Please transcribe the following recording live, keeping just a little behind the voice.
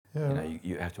Yeah. You know,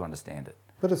 you have to understand it.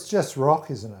 But it's just rock,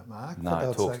 isn't it, Mark? No,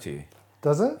 it talks to you.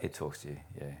 Does it? It talks to you,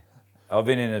 yeah. I've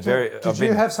been in a very... Did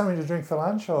you have something to drink for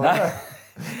lunch? Or No,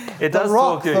 it does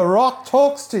talk to you. The rock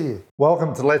talks to you.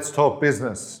 Welcome to Let's Talk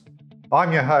Business.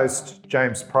 I'm your host,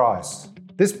 James Price.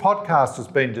 This podcast has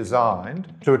been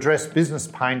designed to address business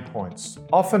pain points,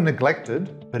 often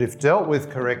neglected, but if dealt with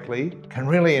correctly, can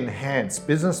really enhance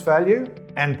business value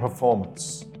and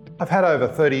performance. I've had over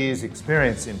 30 years'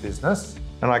 experience in business,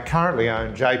 and I currently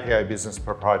own JPO Business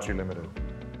Proprietary Limited,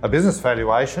 a business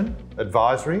valuation,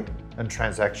 advisory, and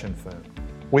transaction firm.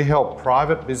 We help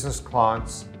private business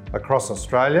clients across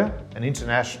Australia and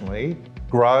internationally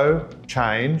grow,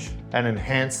 change, and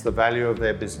enhance the value of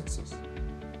their businesses.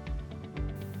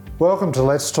 Welcome to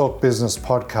Let's Talk Business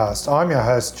podcast. I'm your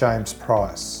host, James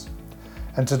Price.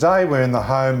 And today we're in the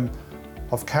home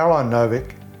of Caroline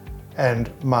Novick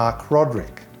and Mark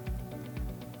Roderick.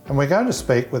 And we're going to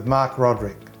speak with Mark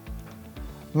Roderick.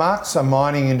 Mark's a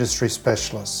mining industry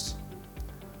specialist.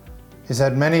 He's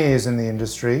had many years in the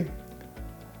industry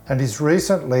and he's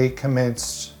recently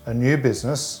commenced a new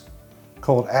business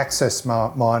called Access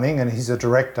Mining, and he's a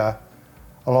director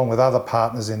along with other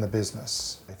partners in the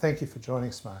business. Thank you for joining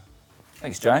us, Mark.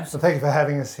 Thanks, James. Thank you for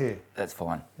having us here. That's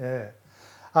fine. Yeah.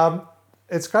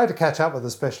 It's great to catch up with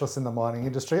a specialist in the mining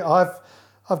industry. I've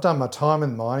done my time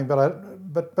in mining,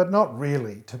 but not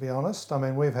really, to be honest. I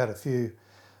mean, we've had a few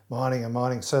mining and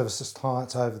mining services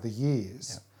clients over the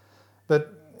years. Yeah.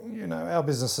 But, you know, our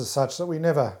business is such that we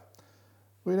never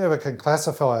can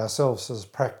classify ourselves as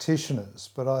practitioners,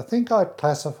 but I think I'd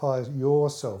classify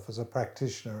yourself as a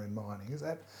practitioner in mining. Is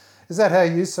that how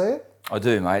you see it? I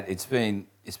do, mate. It's been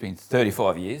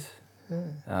 35 years.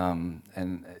 Yeah.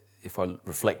 And if I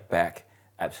reflect back,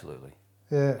 absolutely.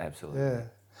 Yeah. Absolutely. Yeah.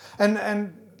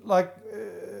 And like,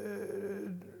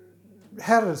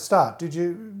 how did it start?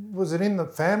 Was it in the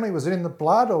family? Was it in the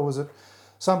blood, or was it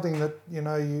something that, you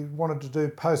know, you wanted to do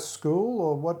post school,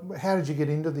 or what? How did you get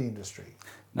into the industry?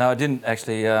 No, I didn't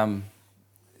actually.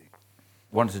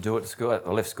 Wanted to do it at school. I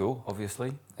left school,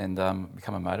 obviously, and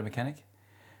become a motor mechanic.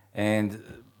 And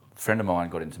a friend of mine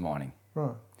got into mining.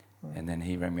 Right. And then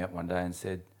he rang me up one day and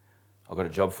said, "I've got a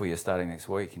job for you starting next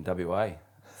week in WA."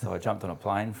 So I jumped on a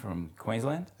plane from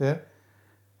Queensland. Yeah.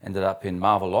 Ended up in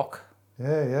Marvel Lock.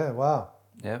 Yeah. Wow.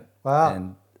 Yep. Wow.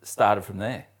 And started from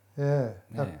there. Yeah.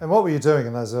 And what were you doing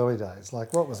in those early days?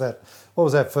 Like, what was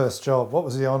that first job? What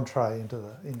was the entree into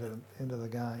the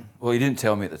game? Well, he didn't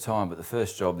tell me at the time, but the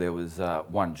first job, there was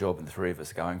one job and three of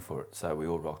us going for it, so we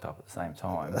all rocked up at the same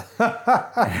time.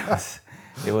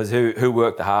 it was who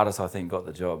worked the hardest, I think, got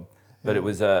the job. But it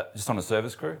was just on a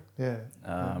service crew. Yeah.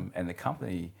 And the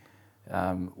company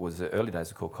was the early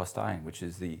days called Costain, which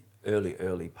is the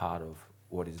early part of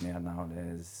what is now known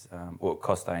as,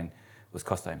 Costain was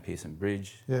Costain Pearson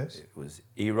Bridge. Yes. It was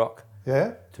E-Rock.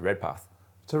 Yeah. To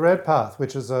Redpath,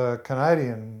 which is a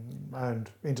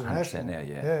Canadian-owned international. 100% now,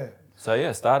 yeah. So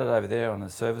yeah, started over there on a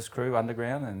service crew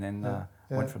underground, and then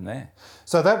went from there.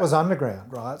 So that was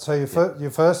underground, right? So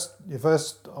your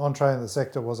first entree in the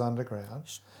sector was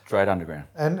underground. Straight underground.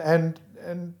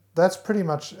 And that's pretty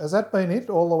much, has that been it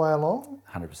all the way along?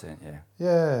 100%, yeah.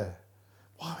 Yeah.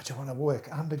 Why would you want to work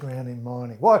underground in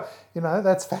mining? Why? You know,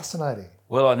 that's fascinating.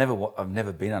 Well, I've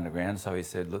never been underground, so he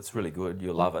said, "It's really good.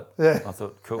 You'll love it." Yeah. I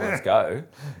thought, "Cool, let's go."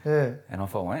 Yeah. And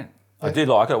off I went. Yeah. I did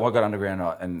like it. I got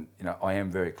underground, and you know, I am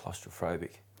very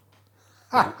claustrophobic.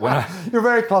 You're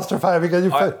very claustrophobic,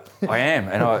 and I am,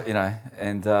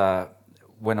 and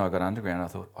when I got underground, I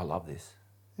thought, "I love this.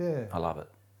 Yeah. I love it."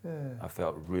 Yeah. I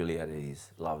felt really at ease.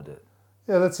 Loved it.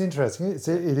 Yeah, that's interesting. It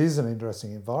is an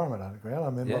interesting environment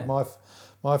underground. I mean,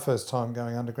 my first time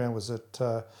going underground was at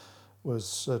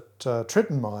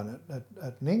Tritton Mine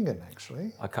at Nyngan,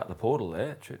 actually. I cut the portal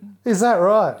there at Tritton. Is that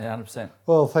right? Yeah, 100%.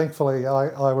 Well, thankfully,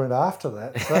 I went after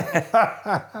that. So.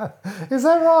 Is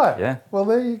that right? Yeah. Well,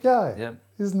 there you go. Yeah.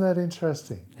 Isn't that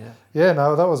interesting? Yeah. Yeah,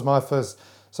 no, that was my first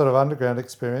sort of underground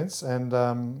experience, and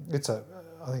I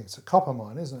think it's a copper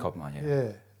mine, isn't it? Copper mine,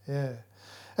 yeah. Yeah.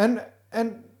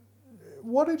 And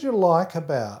what did you like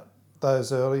about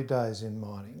those early days in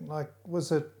mining? Like,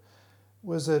 was it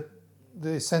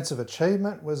the sense of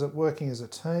achievement? Was it working as a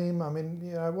team? I mean,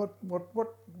 you know,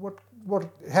 what?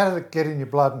 How did it get in your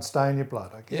blood and stay in your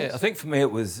blood? I guess. Yeah, I think for me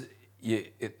it was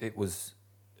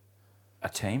a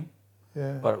team.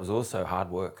 Yeah. But it was also hard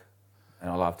work, and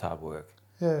I loved hard work.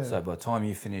 Yeah. So by the time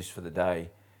you finished for the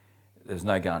day, there was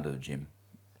no going to the gym.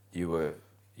 You were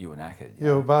knackered.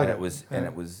 You were buggered. And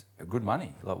it was good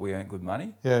money. Like, we earned good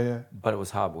money. Yeah. But it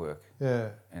was hard work. Yeah.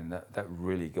 And that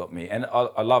really got me. And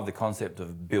I love the concept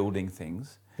of building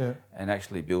things. Yeah. And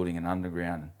actually building an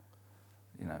underground,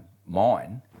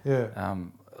 mine Yeah.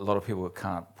 A lot of people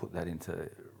can't put that into,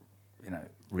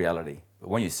 reality. But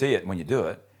when you see it, when you do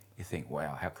it, you think,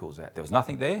 wow, how cool is that? There was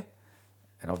nothing there,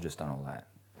 and I've just done all that.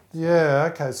 Yeah.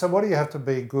 Okay. So what do you have to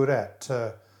be good at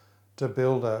to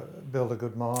build a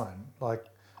good mind? Like,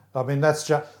 I mean, that's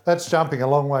jumping a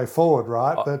long way forward,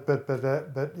 right?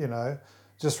 But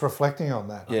just reflecting on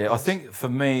that. Yeah, I think for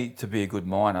me to be a good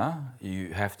miner,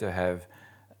 you have to have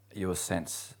your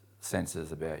senses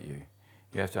about you.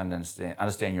 You have to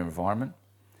understand your environment.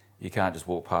 You can't just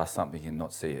walk past something and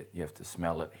not see it. You have to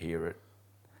smell it, hear it.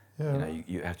 Yeah.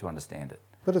 You have to understand it.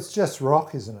 But it's just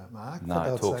rock, isn't it, Mark?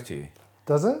 No, it talks to you.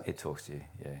 Does it? It talks to you,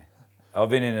 yeah. I've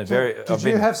been in a Did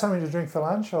you have something to drink for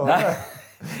lunch? Or no,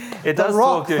 it does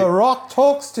talk to you. The rock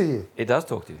talks to you. It does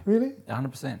talk to you. Really?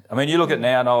 100%. I mean, you look at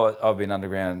now, and I've been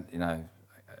underground,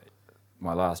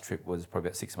 my last trip was probably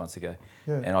about 6 months ago,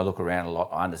 and I look around a lot,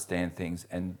 I understand things,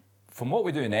 and from what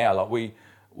we do now, like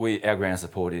our ground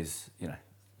support is,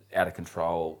 out of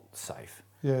control, safe.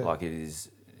 Yeah. Like it is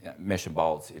mesh and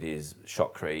bolts, it is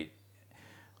shotcrete.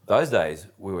 Those days,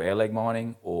 we were air leg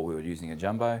mining or we were using a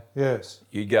jumbo. Yes.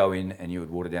 You'd go in and you would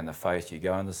water down the face, you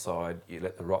go on the side, you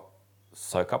let the rock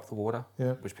soak up the water,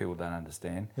 which people don't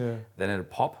understand. Yeah. Then it'd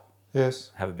pop,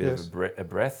 Yes. have a bit of a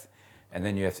breath, and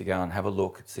then you have to go and have a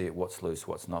look, see what's loose,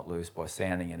 what's not loose by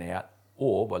sounding it out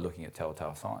or by looking at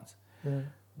telltale signs. Yeah.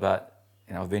 But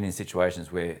I've been in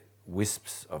situations where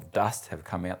wisps of dust have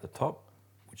come out the top,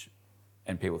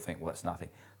 and people think, well, that's nothing.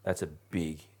 That's a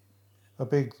big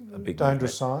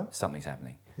dangerous sign. Something's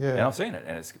happening. Yeah. And I've seen it,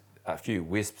 and it's a few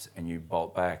wisps, and you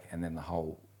bolt back, and then the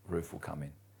whole roof will come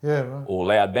in. Yeah, right. Or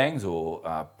loud bangs, or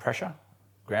pressure,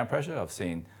 ground pressure. I've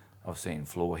seen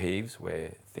floor heaves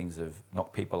where things have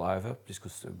knocked people over just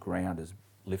because the ground is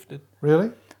lifted.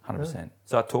 Really? 100%. Really?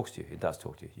 So it talks to you. It does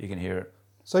talk to you. You can hear it.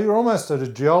 So you're almost a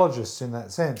geologist in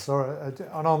that sense, or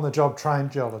an on-the-job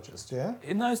trained geologist, yeah?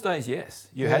 In those days, yes.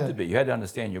 You had to be. You had to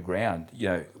understand your ground.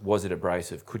 Was it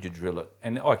abrasive? Could you drill it?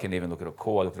 And I can even look at a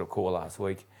core. I looked at a core last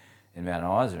week in Mount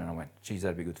Isa, and I went, geez,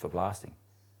 that'd be good for blasting.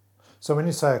 So when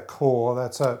you say a core,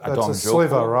 that's a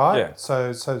sliver, core, right? Yeah.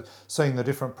 So seeing the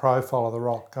different profile of the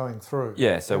rock going through.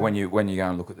 Yeah. So when you go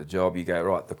and look at the job, you go,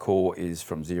 right, the core is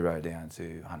from 0 down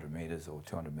to 100 metres or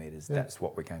 200 metres. Yeah. That's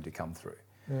what we're going to come through.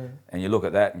 Yeah. And you look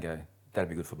at that and go, that'd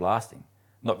be good for blasting.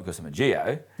 Not because I'm a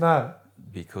geo. No.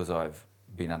 Because I've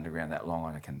been underground that long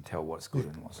and I can tell what's good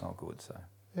and what's not good. So.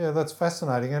 Yeah, that's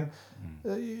fascinating. And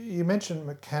you mentioned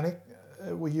mechanic.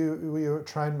 Were you a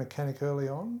trained mechanic early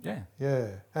on? Yeah.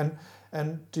 Yeah. And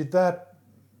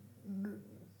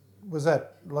was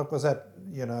that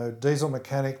diesel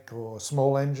mechanic or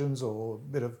small engines or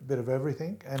bit of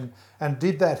everything? And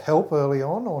did that help early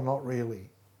on or not really?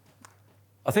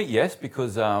 I think yes,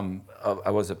 because I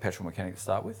was a petrol mechanic to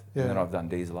start with, and then I've done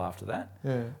diesel after that.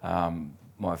 Yeah.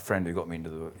 My friend who got me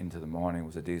into the mining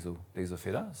was a diesel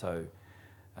fitter, so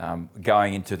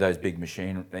going into those big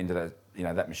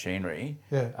that machinery,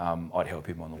 I'd help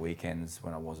him on the weekends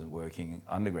when I wasn't working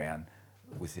underground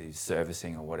with his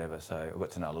servicing or whatever. So I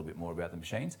got to know a little bit more about the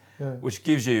machines, which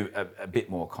gives you a bit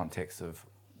more context of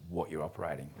what you're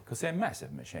operating, because they're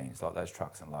massive machines, like those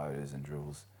trucks and loaders and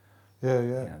drills. Yeah,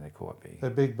 yeah. They're quite big. They're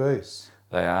big beasts.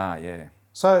 They are, yeah.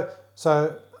 So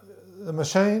the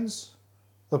machines,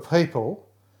 the people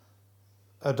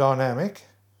are dynamic,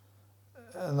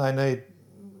 and they need,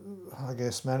 I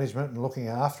guess, management and looking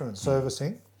after and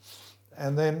servicing.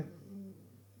 And then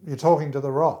you're talking to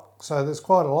the rock. So there's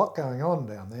quite a lot going on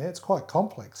down there. It's quite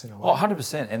complex in a way. Oh,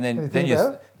 100%. And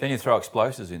then you throw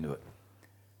explosives into it.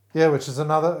 Yeah, which is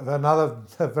another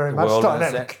very much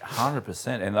dynamic.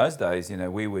 100%. In those days,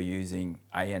 we were using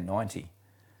AN90,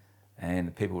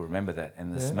 and people remember that.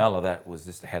 And the smell of that was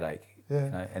just a headache.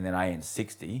 Yeah. And then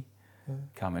AN60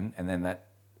 coming, and then that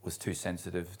was too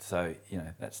sensitive. So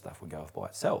that stuff would go off by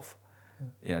itself.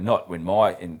 Not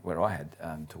where I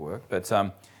had to work, but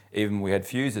even we had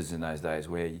fuses in those days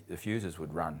where the fuses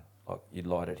would run. Like you'd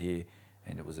light it here,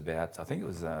 and it was about, I think it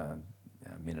was a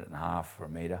minute and a half or a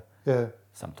metre. Yeah.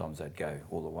 Sometimes they'd go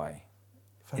all the way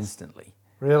instantly.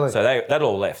 Really? So that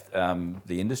all left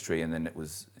the industry, and then it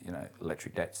was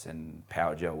electric debts and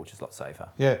power gel, which is a lot safer.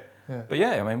 Yeah, yeah. But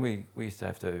yeah, I mean we used to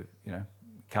have to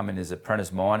come in as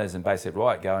apprentice miners and basically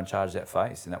go and charge that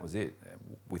face, and that was it.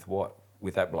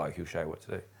 With that bloke, he'll show you what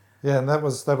to do. Yeah, and that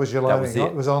was your learning.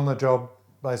 It was on the job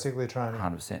basically training.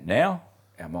 100%. Now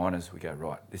our miners, we go,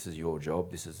 right, this is your job,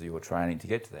 this is your training to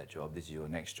get to that job, this is your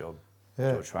next job.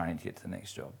 Yeah. Your training to get to the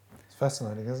next job. It's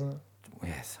fascinating, isn't it?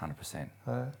 Yes, 100%.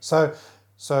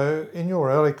 So in your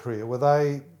early career,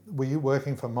 were you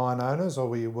working for mine owners or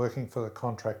were you working for the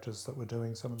contractors that were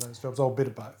doing some of those jobs, or a bit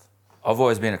of both? I've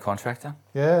always been a contractor.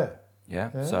 Yeah.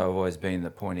 Yeah. So I've always been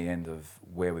the pointy end of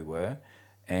where we were.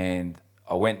 And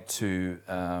I went to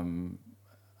a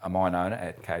mine owner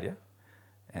at Cadia,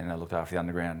 and I looked after the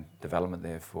underground development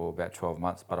there for about 12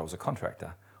 months, but I was a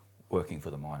contractor working for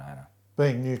the mine owner.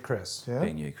 Being Newcrest, yeah?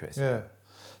 Being Newcrest. Yeah.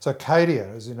 So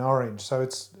Cadia is in Orange. So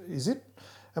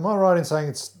am I right in saying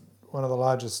it's one of the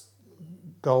largest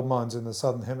gold mines in the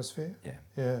Southern Hemisphere? Yeah.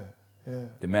 Yeah, yeah.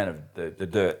 The amount of the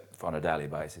dirt on a daily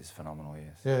basis is phenomenal,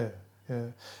 yes. Yeah,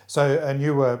 yeah. So, and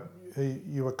you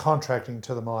were contracting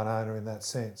to the mine owner in that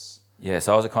sense? Yeah,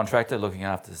 so I was a contractor looking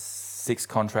after 6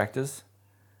 contractors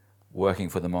working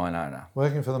for the mine owner.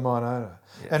 Working for the mine owner.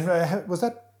 Yes. And was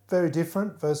that very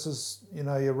different versus,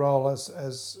 your role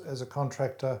as a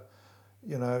contractor,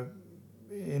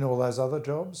 in all those other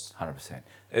jobs?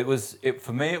 100%.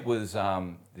 For me, it was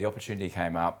the opportunity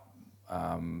came up.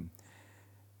 I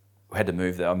had to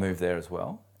move there. I moved there as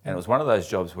well. And it was one of those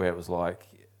jobs where it was like,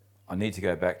 I need to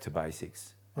go back to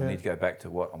basics. I need to go back to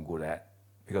what I'm good at.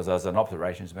 Because I was an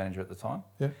operations manager at the time.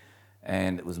 Yeah.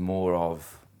 And it was more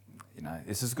of,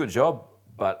 this is a good job,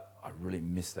 but I really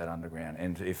missed that underground.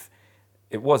 And if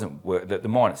it wasn't, the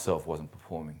mine itself wasn't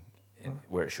performing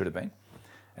where it should have been.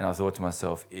 And I thought to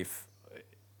myself, if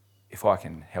I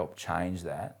can help change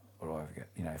that, or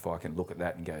if I can look at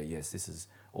that and go, yes, this is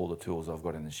all the tools I've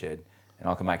got in the shed, and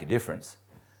I can make a difference,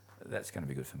 that's going to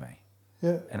be good for me.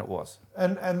 Yeah. And it was.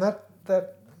 And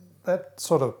that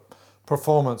sort of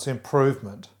performance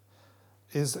improvement,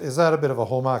 is that a bit of a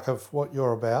hallmark of what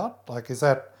you're about? Like, is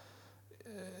that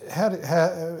how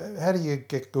do you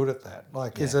get good at that?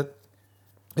 Like, is it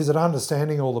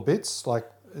understanding all the bits? Like,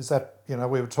 is that, we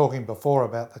were talking before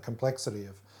about the complexity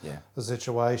of the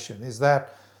situation. Is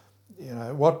that,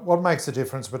 what makes the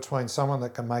difference between someone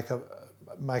that can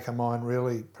make a mine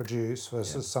really produce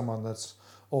versus someone that's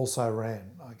also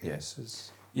ran, I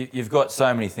guess? You've got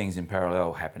so many things in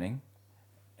parallel happening,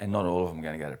 and not all of them are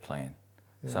going to go to plan.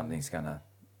 Yeah. Something's going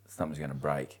to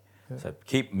break. Yeah. So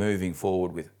keep moving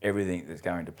forward with everything that's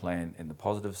going to plan in the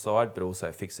positive side, but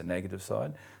also fix the negative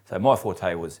side. So my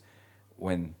forte was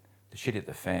when the shit hit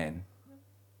the fan,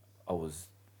 I was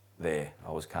there,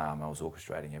 I was calm, I was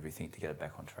orchestrating everything to get it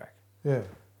back on track. Yeah.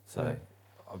 So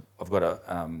I've got to,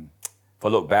 if I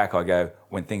look back, I go,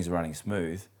 when things are running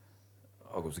smooth,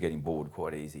 I was getting bored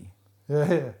quite easy.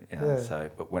 So,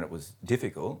 but when it was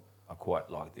difficult, I quite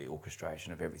liked the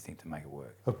orchestration of everything to make it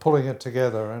work. Of pulling it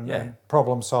together and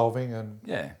problem solving and...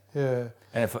 Yeah.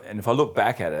 And if I look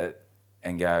back at it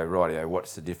and go, rightio,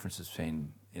 what's the difference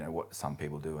between, what some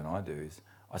people do and I do, is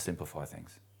I simplify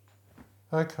things.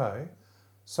 Okay.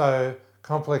 So,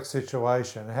 complex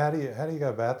situation. How do you go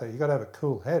about that? You've got to have a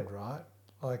cool head, right?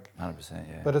 Like 100%,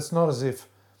 yeah. But it's not as if,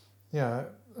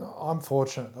 I'm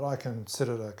fortunate that I can sit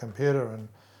at a computer and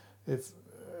if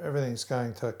everything's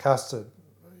going to custard,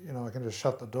 I can just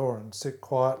shut the door and sit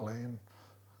quietly and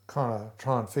kind of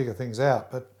try and figure things out.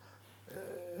 But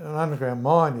in an underground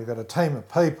mine, you've got a team of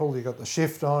people, you've got the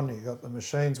shift on, you've got the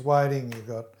machines waiting, you've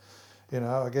got,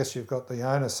 I guess you've got the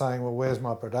owner saying, well, where's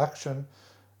my production?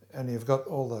 And you've got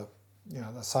all the,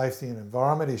 the safety and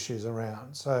environment issues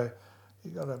around. So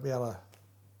you've got to be able to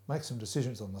make some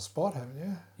decisions on the spot, haven't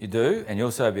you? You do, and you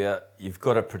also you've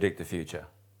got to predict the future.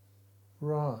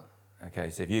 Right. Okay,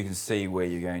 so if you can see where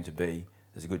you're going to be,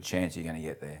 there's a good chance you're going to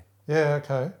get there. Yeah,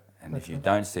 okay. And if you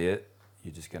don't see it,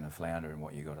 you're just going to flounder in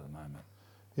what you got at the moment.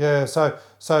 Yeah,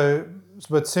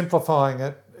 but simplifying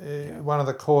it, one of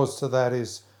the cores to that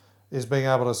is being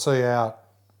able to see out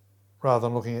rather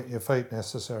than looking at your feet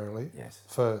necessarily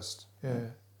first. Yeah.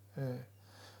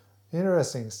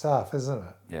 Interesting stuff, isn't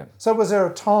it? Yeah. So was there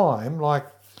a time, like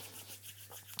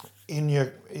in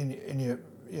your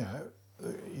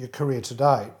your career to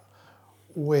date,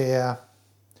 where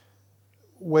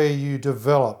you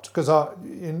developed, because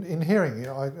in hearing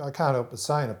you, I can't help but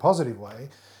say in a positive way,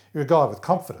 you're a guy with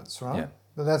confidence, right? Yeah.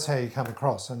 But that's how you come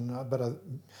across, and I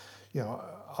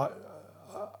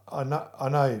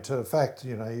know you to the fact,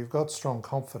 you've got strong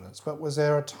confidence. But was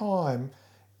there a time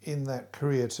in that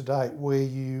career to date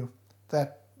where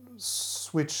that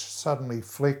switch suddenly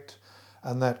flicked,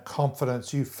 and that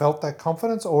confidence, you felt that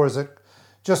confidence, or is it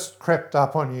just crept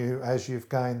up on you as you've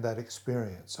gained that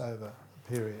experience over a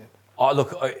period?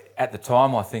 At the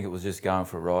time, I think it was just going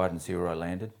for a ride and see where I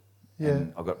landed. Yeah.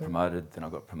 And I got promoted, then I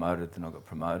got promoted, then I got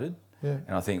promoted. Yeah.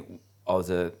 And I think I was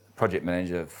a project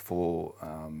manager for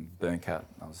Burncut.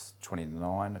 I was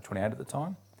 29 or 28 at the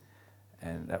time,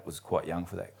 and that was quite young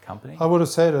for that company. I would have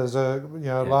said, as a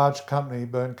large company,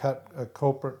 Burncut, a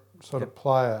corporate sort of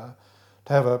player,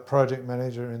 to have a project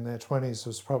manager in their 20s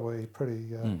was probably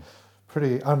pretty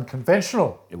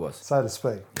unconventional. It was, so to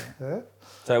speak. Yeah.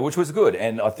 So, which was good,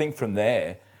 and I think from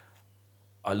there,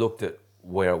 I looked at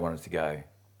where I wanted to go.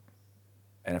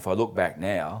 And if I look back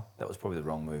now, that was probably the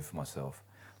wrong move for myself.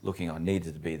 I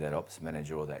needed to be that ops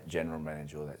manager or that general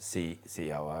manager or that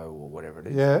COO or whatever it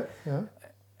is. Yeah, yeah.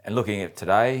 And looking at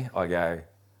today, I go,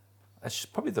 that's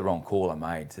probably the wrong call I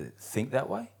made to think that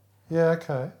way. Yeah,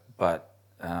 okay. But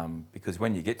because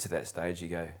when you get to that stage, you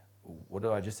go, what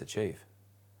did I just achieve?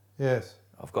 Yes.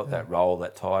 I've got that role,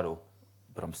 that title,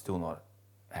 but I'm still not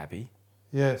happy.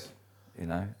 Yes. You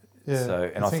know? Yeah.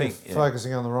 So, and I think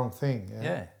focusing on the wrong thing.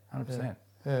 Yeah, 100%.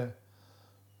 Yeah.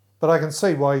 But I can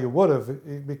see why you would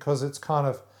have, because it's kind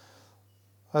of,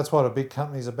 that's what a big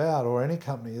company's about, or any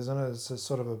company, isn't it? It's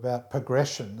sort of about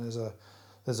progression.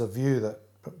 There's a view that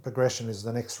progression is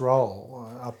the next role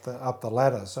up the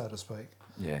ladder, so to speak.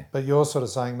 Yeah. But you're sort of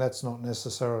saying that's not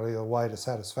necessarily the way to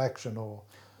satisfaction, or...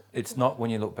 It's not when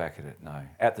you look back at it, no.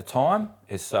 At the time,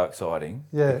 it's so exciting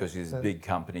because it's a big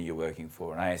company you're working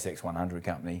for, an ASX 100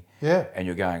 company, and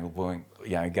you're going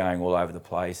all over the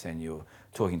place, and you're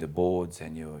talking to boards,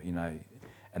 and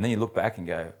and then you look back and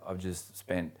go, I've just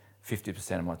spent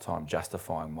 50% of my time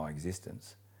justifying my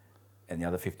existence, and the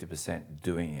other 50%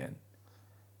 doing it.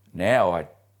 Now I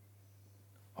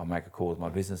make a call with my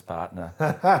business partner,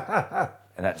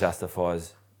 and that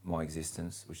justifies my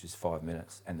existence, which is 5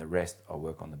 minutes, and the rest I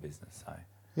work on the business. So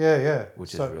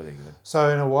which is really good. So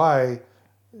in a way,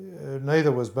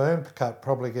 neither was Burncut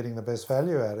probably getting the best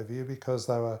value out of you, because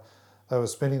they were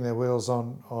spinning their wheels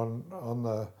on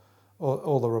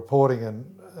all the reporting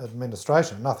and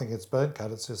administration. Nothing against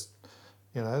Burncut, it's just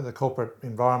the corporate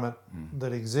environment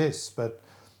that exists. But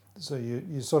so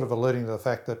you're sort of alluding to the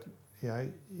fact that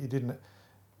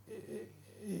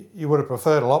you would have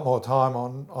preferred a lot more time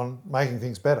on making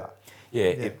things better.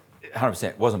 Yeah. 100%.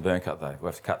 It wasn't Burncut though. We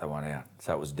have to cut that one out.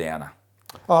 So it was Downer.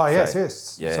 Oh,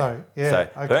 yes. Yeah. So okay.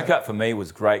 Burncut for me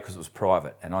was great because it was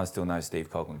private, and I still know Steve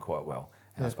Coughlin quite well,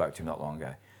 and I spoke to him not long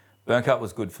ago. Burncut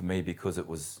was good for me because it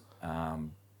was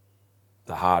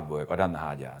the hard work. I'd done the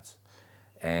hard yards.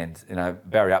 And,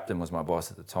 Barry Upton was my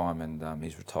boss at the time, and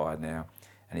he's retired now.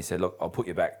 And he said, look, I'll put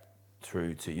you back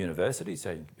through to university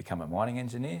so you can become a mining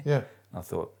engineer. Yeah. And I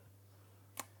thought,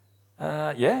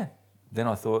 yeah. Then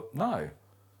I thought, no,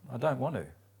 I don't want to.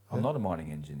 I'm not a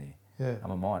mining engineer. Yeah.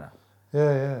 I'm a miner.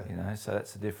 Yeah. So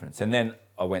that's the difference. And then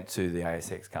I went to the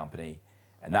ASX company,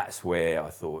 and that's where I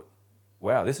thought,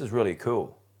 wow, this is really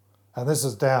cool. And this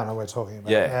is Downer we're talking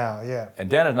about now, yeah. And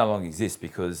Downer no longer exists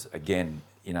because, again,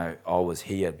 I was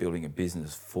here building a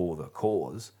business for the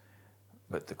cause,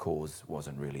 but the cause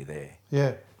wasn't really there.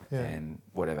 Yeah. And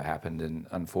whatever happened, and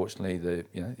unfortunately,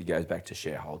 it goes back to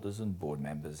shareholders and board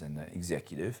members and the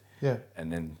executive. Yeah. And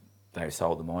then they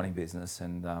sold the mining business,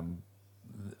 and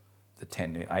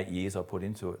the 8 years I put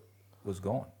into it was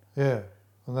gone. Yeah.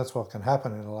 And that's what can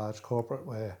happen in a large corporate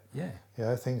where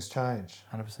things change.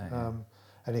 100%.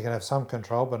 And you can have some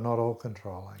control, but not all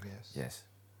control, I guess. Yes.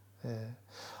 Yeah.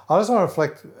 I just want to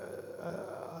reflect,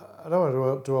 I don't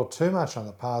want to dwell too much on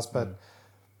the past, but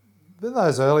in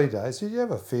those early days, did you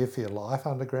ever fear for your life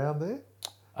underground there?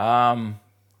 I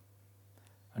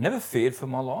never feared for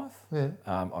my life. Yeah.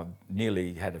 I've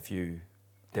nearly had a few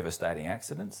devastating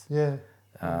accidents. Yeah.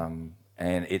 And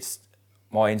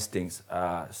my instincts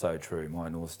are so true. My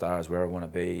North Star is where I want to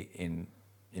be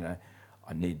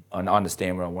I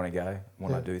understand where I want to go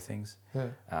when I do things. Yeah.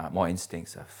 My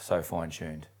instincts are so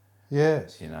fine-tuned.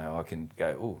 Yes. I can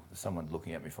go, oh, there's someone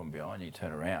looking at me from behind. You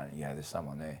turn around and you go, there's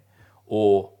someone there.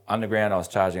 Or underground, I was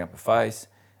charging up a face,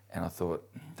 and I thought,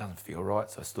 it doesn't feel right,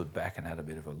 so I stood back and had a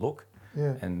bit of a look,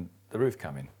 and the roof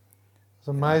come in. It's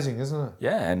amazing, isn't it?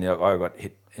 Yeah, and I got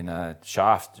hit in a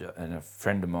shaft, and a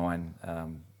friend of mine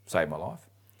saved my life,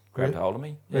 grabbed hold of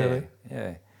me. Really?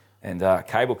 Yeah. And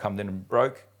cable come in and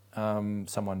broke.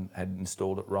 Someone had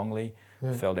installed it wrongly,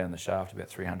 fell down the shaft about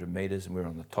 300 metres, and we were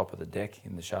on the top of the deck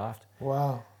in the shaft.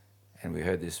 Wow. And we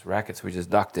heard this racket, so we just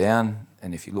ducked down,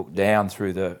 and if you look down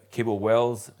through the kibble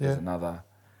wells, there's another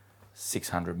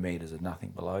 600 metres of nothing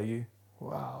below you.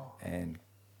 Wow. And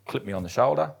clipped me on the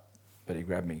shoulder, but he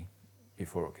grabbed me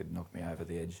before it could knock me over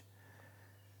the edge.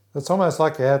 It's almost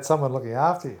like you had someone looking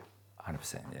after you.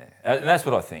 100%, yeah. And that's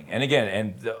what I think. And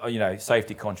again,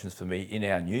 safety conscience for me in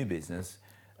our new business,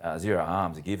 zero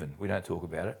harm's a given. We don't talk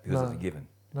about it because it's a given.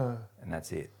 No. And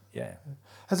that's it, yeah.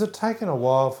 Has it taken a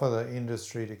while for the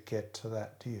industry to get to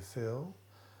that, do you feel?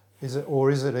 Is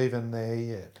it even there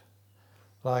yet?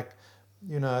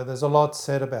 There's a lot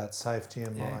said about safety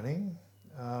in mining,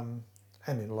 and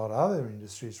in a lot of other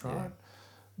industries, right? Yeah.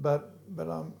 But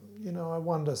I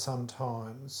wonder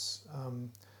sometimes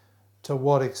to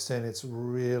what extent it's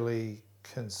really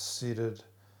considered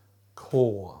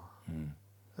core.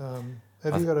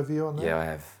 Have you got a view on that?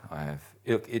 Yeah, I have.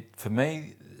 For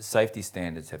me, safety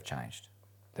standards have changed.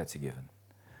 That's a given.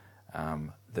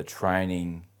 The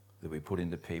training that we put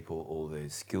into people, or the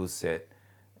skill set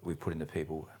we put into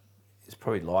people, is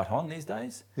probably light on these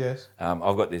days. Yes.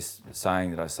 I've got this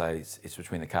saying that I say, it's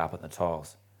between the carpet and the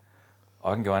tiles.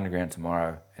 I can go underground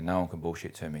tomorrow and no one can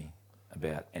bullshit to me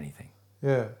about anything.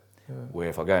 Yeah. Where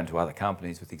if I go into other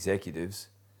companies with executives,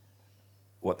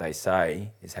 what they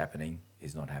say is happening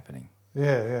is not happening.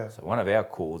 Yeah. So one of our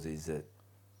calls is that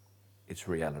it's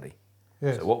reality.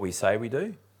 Yes. So what we say we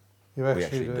do, You we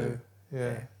actually do.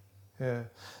 Yeah.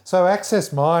 So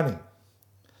Access Mining,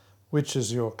 which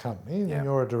is your company, Yeah. and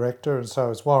you're a director, and so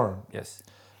is Warren, Yes.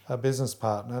 a business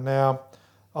partner. Now,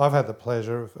 I've had the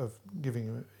pleasure of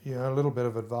giving you a little bit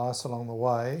of advice along the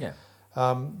way. Yeah.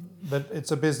 But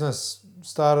it's a business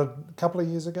started a couple of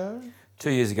years ago. 2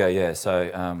 years ago, yeah.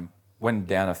 So when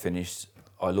Downer finished,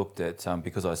 I looked at,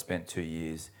 because I spent 2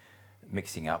 years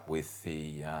mixing up with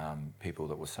the people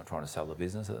that were trying to sell the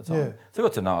business at the time. Yeah. So I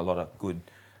got to know a lot of good,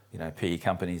 PE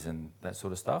companies and that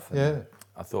sort of stuff. And Yeah.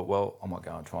 I thought, well, I might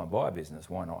go and try and buy a business.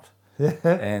 Why not? Yeah.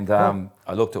 And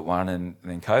I looked at one, and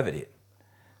then COVID hit.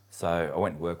 So I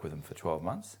went and worked with them for 12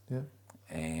 months. Yeah.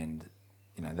 And,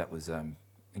 that was,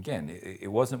 again,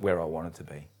 it wasn't where I wanted to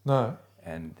be. No.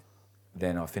 And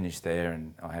then I finished there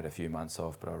and I had a few months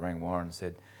off, but I rang Warren and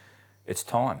said, it's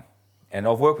time. And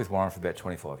I've worked with Warren for about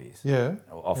 25 years. Yeah.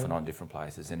 Off and on different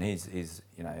places. And he's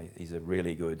a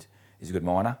really good, he's a good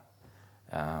miner.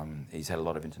 He's had a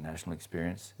lot of international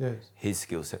experience. Yes. His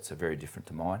skill sets are very different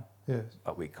to mine, Yes.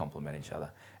 but we complement each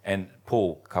other. And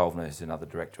Paul Colvner is another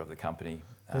director of the company.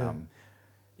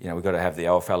 We've got to have the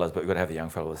old fellas, but we've got to have the young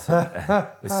fellas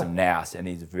with some nous. And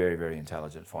he's very, very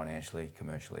intelligent financially,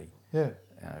 commercially,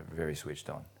 very switched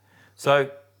on. So,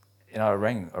 I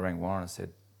rang Warren and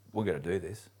said, we've got to do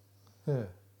this. Yeah.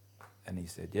 And he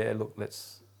said, yeah, look,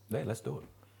 let's do it.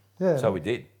 Yeah. So we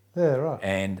did. Yeah, right.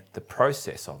 And the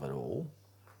process of it all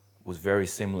was very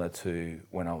similar to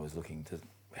when I was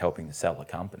helping to sell a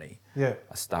company. Yeah.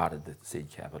 I started the seed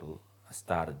capital, I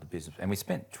started the business, and we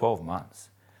spent 12 months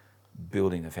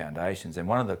building the foundations. And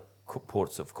one of the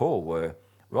ports of call were,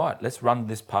 right, let's run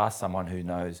this past someone who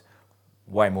knows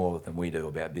way more than we do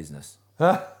about business.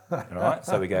 All right?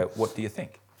 So we go, what do you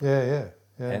think? Yeah.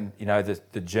 And,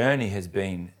 the journey has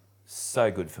been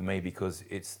so good for me because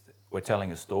we're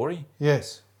telling a story.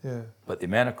 Yes. Yeah. But the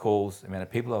amount of calls, the amount of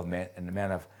people I've met, and the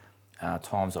amount of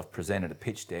times I've presented a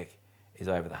pitch deck is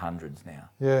over the hundreds now.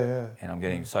 Yeah. And I'm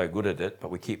getting so good at it,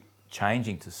 but we keep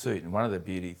changing to suit. And one of the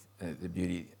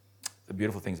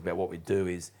beautiful things about what we do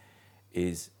is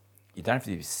you don't have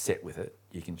to be set with it.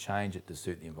 You can change it to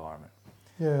suit the environment.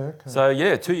 Yeah. Okay.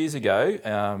 So 2 years ago,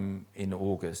 in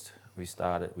August, we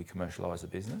commercialised the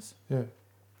business. Yeah.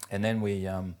 And then we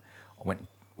went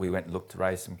and looked to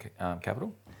raise some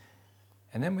capital.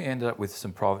 And then we ended up with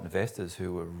some private investors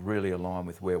who were really aligned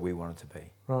with where we wanted to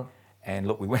be. Right. And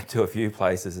look, we went to a few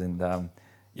places and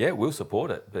we'll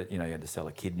support it. But, you had to sell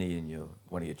a kidney and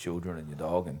one of your children and your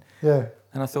dog. And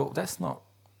I thought,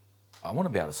 I want to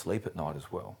be able to sleep at night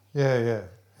as well. Yeah.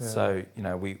 So,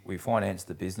 we financed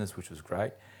the business, which was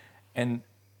great. And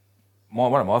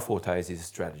one of my fortes is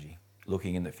strategy,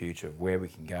 looking in the future of where we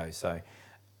can go. So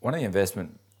one of the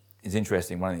investment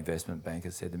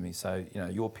bankers said to me, so,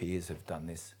 your peers have done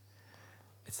this.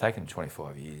 It's taken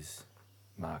 25 years,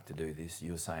 Mark, to do this.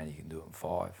 You're saying you can do it in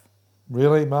 5.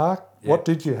 Really, Mark? Yeah. What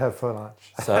did you have for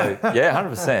lunch? So,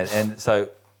 100%. And so,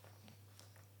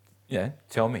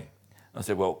 tell me. I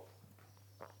said, well,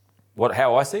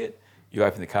 how I see it, you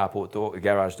open the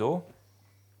garage door,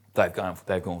 they've gone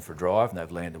for a drive and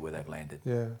they've landed where they've landed.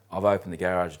 Yeah. I've opened the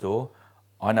garage door.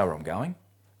 I know where I'm going.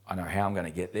 I know how I'm going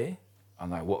to get there. I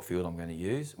know what fuel I'm going to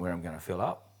use, where I'm going to fill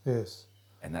up. Yes.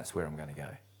 And that's where I'm going to go.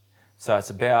 So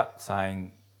it's about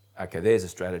saying, okay, there's a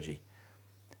strategy.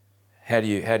 How do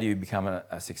you become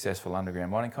a successful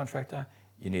underground mining contractor?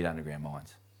 You need underground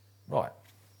mines. Right.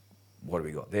 What do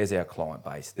we got? There's our client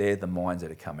base. They're the mines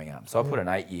that are coming up. So I put an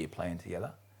 8-year plan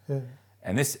together. Yeah.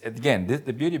 And this, again,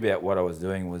 the beauty about what I was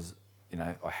doing was,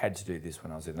 I had to do this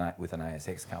when I was with an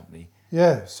ASX company.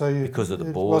 Yeah, so because of the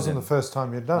board. It wasn't the first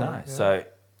time you'd done it. No, so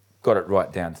got it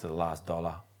right down to the last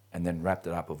dollar and then wrapped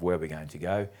it up of where we're going to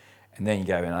go. And then you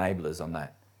go enablers on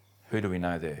that. Who do we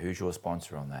know there? Who's your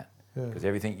sponsor on that? Because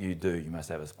everything you do, you must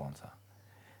have a sponsor.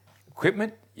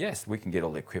 Equipment, yes, we can get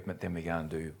all the equipment. Then we go and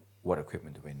do what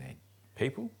equipment do we need?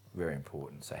 People, very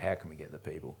important. So how can we get the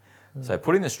people? So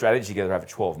putting the strategy together over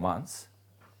 12 months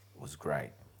was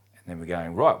great. And then we're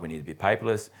going, right, we need to be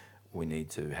paperless. We need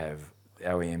to have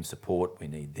OEM support. We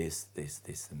need this,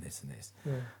 and this.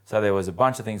 Yeah. So there was a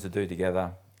bunch of things to do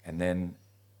together. And then,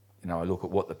 I look at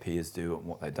what the peers do and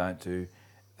what they don't do.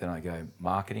 Then I go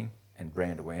marketing and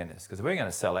brand awareness. Because if we're going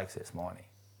to sell access mining,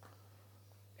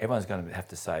 everyone's going to have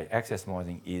to say access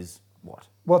mining is what?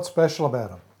 What's special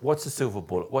about them? What's the silver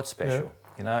bullet? What's special?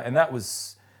 And that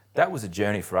was a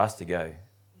journey for us to go,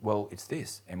 well, it's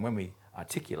this. And when we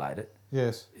articulate it,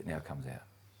 yes, it now comes out.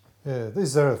 Yeah.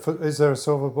 Is there a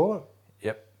silver bullet?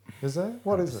 Yep. Is there?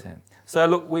 What 100%. Is it? So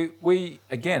look, we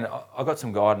again, I got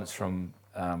some guidance from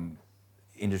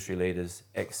industry leaders,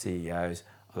 ex-CEOs.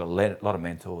 I got a lot of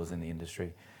mentors in the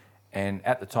industry, and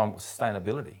at the time it was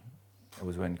sustainability. It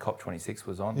was when COP26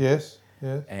 was on. Yes.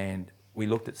 Yeah. And we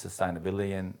looked at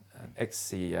sustainability, and an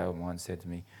ex-CEO of mine said to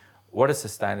me, "What does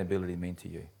sustainability mean to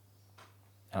you?"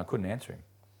 And I couldn't answer him.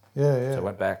 Yeah. So I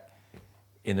went back.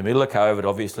 In the middle of COVID,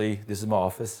 obviously, this is my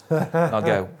office. And I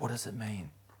go, what does it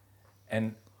mean?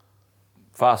 And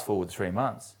fast forward 3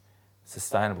 months,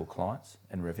 sustainable clients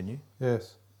and revenue.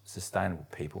 Yes. Sustainable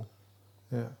people.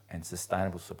 Yeah. And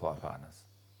sustainable supply partners.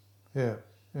 Yeah.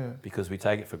 Yeah. Because we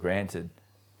take it for granted,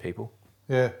 people.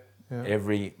 Yeah. Yeah.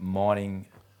 Every mining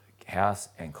house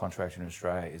and contractor in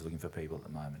Australia is looking for people at the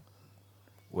moment.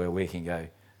 Where we can go,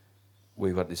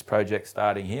 we've got this project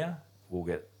starting here, we'll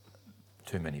get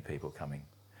too many people coming.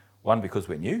 One, because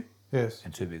we're new. Yes.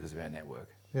 And two, because of our network.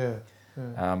 Yeah.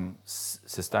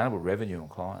 Sustainable revenue on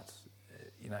clients.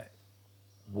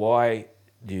 Why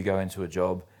do you go into a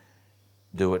job,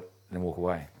 do it, and walk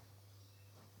away?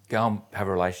 Go and have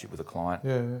a relationship with a client.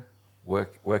 Yeah.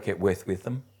 Work it with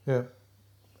them. Yeah.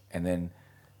 And then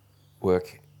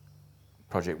work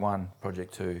project 1,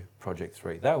 project 2, project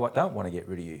 3. They don't want to get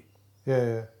rid of you.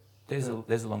 Yeah. There's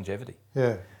a longevity.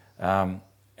 Yeah.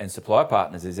 And supply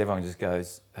partners is everyone just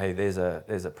goes, hey, there's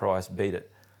a price, beat it.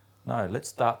 No, let's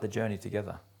start the journey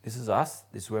together. This is us.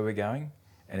 This is where we're going.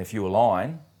 And if you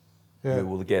align, we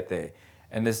will get there.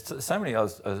 And there's so many. I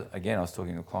was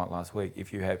talking to a client last week.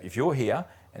 If you're here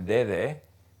and they're there,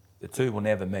 the two will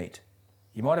never meet.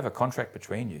 You might have a contract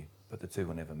between you, but the two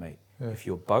will never meet. Yeah. If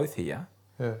you're both here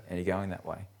and you're going that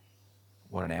way,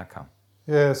 what an outcome.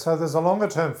 Yeah, so there's a longer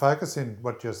term focus in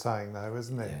what you're saying though,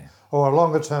 isn't there? Yeah. Or a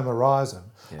longer term horizon.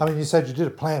 Yeah. I mean, you said you did a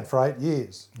plan for 8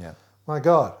 years. Yeah. My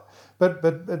God. But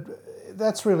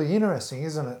that's really interesting,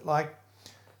 isn't it? Like,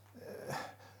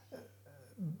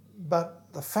 but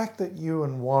the fact that you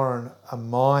and Warren are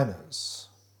miners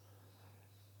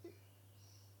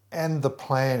and the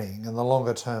planning and the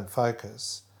longer term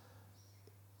focus,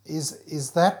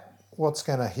 is that what's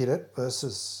going to hit it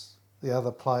versus the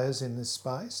other players in this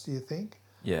space, do you think?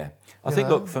 Yeah. I think,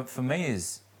 look, for me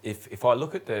is, if I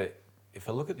look at the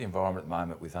environment at the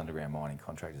moment with underground mining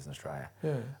contractors in Australia,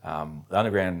 the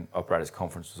Underground Operators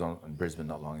Conference was on in Brisbane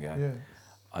not long ago. Yeah.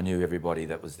 I knew everybody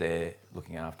that was there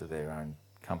looking after their own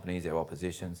companies, their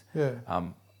oppositions. Yeah. I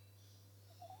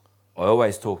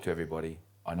always talk to everybody.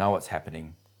 I know what's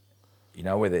happening. You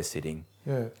know where they're sitting.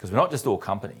 Yeah. Because we're not just all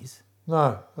companies.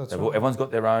 No, that's right. Everyone's got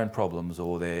their own problems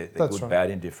or their good, bad,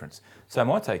 indifference. So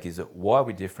my take is that why are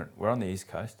we different? We're on the East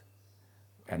Coast.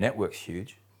 Our network's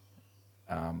huge.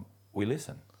 We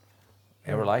listen.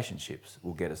 Our relationships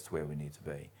will get us to where we need to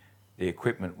be. The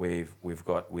equipment we've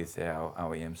got with our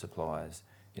OEM suppliers,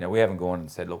 we haven't gone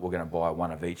and said, look, we're going to buy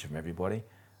one of each from everybody.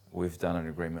 We've done an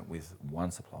agreement with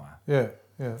one supplier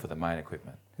for the main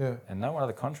equipment. Yeah. And no one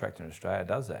other contractor in Australia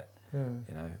does that.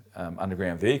 Yeah.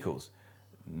 Underground vehicles,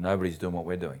 nobody's doing what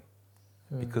we're doing.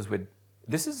 Because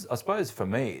I suppose for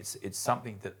me, it's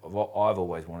something that I've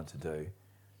always wanted to do.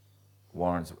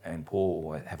 Warren's and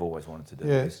Paul have always wanted to do.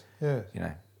 Yes.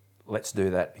 Let's do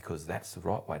that because that's the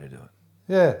right way to do it.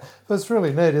 Yeah, but it's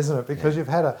really neat, isn't it? Because you've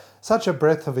had such a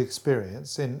breadth of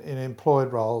experience in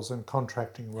employed roles and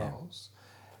contracting roles.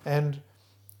 And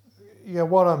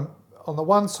what on the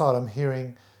one side I'm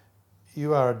hearing,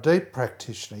 you are a deep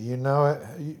practitioner. You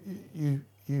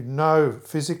know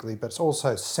physically, but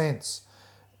also sense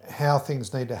how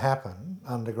things need to happen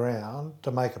underground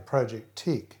to make a project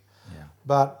tick. Yeah.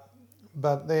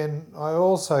 But then I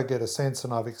also get a sense,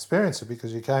 and I've experienced it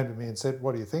because you came to me and said,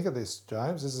 what do you think of this,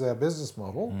 James? This is our business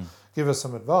model. Give us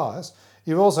some advice.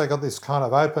 You've also got this kind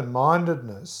of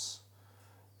open-mindedness,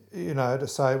 to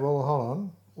say, well, hold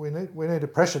on, we need to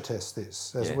pressure test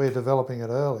this as we're developing it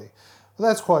early. Well,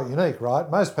 that's quite unique, right?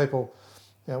 Most people,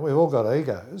 we've all got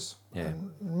egos. Yeah.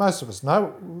 And most of us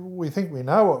we think we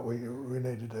know what we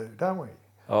need to do, don't we?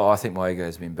 Oh, I think my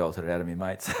ego's been belted out of me,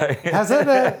 mate. So. Is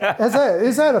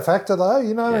that a factor though?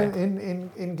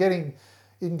 In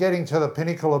getting to the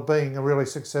pinnacle of being a really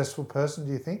successful person,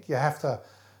 do you think you have to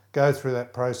go through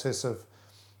that process of,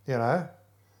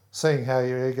 seeing how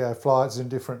your ego flies in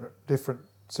different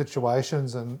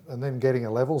situations and then getting a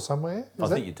level somewhere? I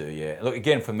think you do, yeah. Look,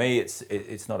 again, for me,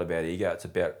 it's not about ego.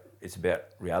 It's about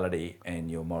reality and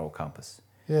your moral compass.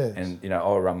 Yes. And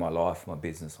I run my life, my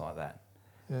business like that,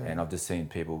 Yeah. and I've just seen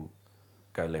people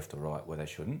go left or right where they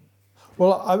shouldn't.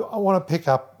 Well, I want to pick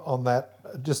up on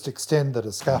that, just extend the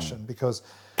discussion, because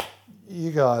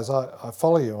you guys, I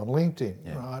follow you on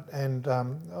LinkedIn, right? And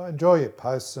I enjoy your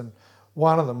posts, and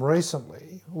one of them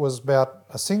recently was about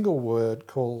a single word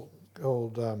called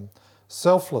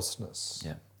selflessness.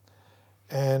 Yeah.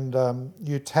 And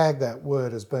you tag that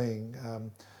word as being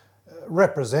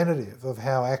representative of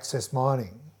how access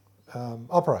mining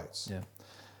operates. Yeah.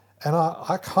 And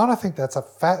I kind of think that's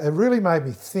it really made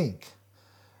me think.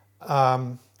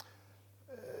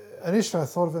 Initially I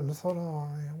thought of it and I thought,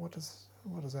 what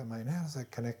does that mean? How does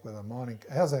that connect with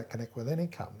how does that connect with any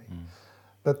company?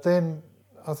 But then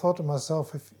I thought to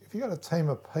myself, if you've got a team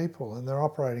of people and they're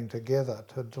operating together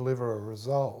to deliver a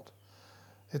result,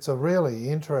 it's a really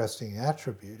interesting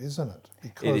attribute, isn't it?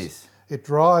 Because it is. It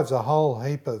drives a whole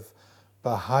heap of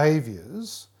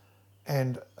behaviours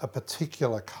and a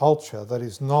particular culture that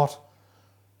is not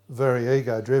very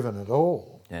ego-driven at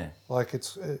all. Yeah. Like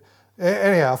it's...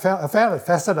 anyhow, I found it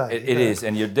fascinating. It is,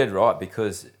 and you're dead right,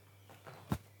 because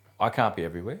I can't be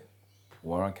everywhere.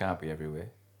 Warren can't be everywhere.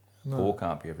 No. Paul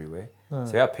can't be everywhere. No.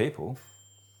 So our people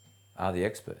are the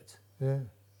experts. Yeah,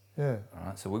 yeah. All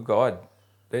right, so we guide.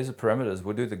 There's the parameters.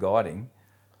 We'll do the guiding,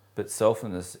 but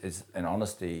selflessness is an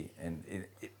honesty, and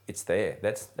it's there.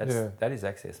 That is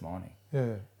access mining.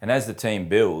 Yeah. And as the team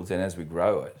builds and as we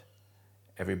grow it,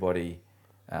 everybody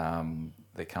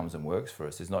that comes and works for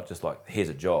us is not just like, here's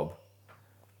a job.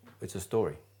 It's a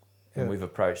story. And we've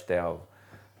approached our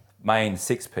main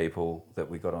 6 people that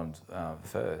we got on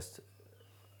first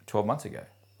 12 months ago.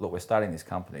 Look, we're starting this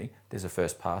company. There's a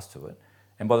first pass to it.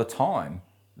 And by the time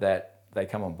that they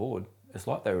come on board, it's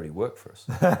like they already work for us.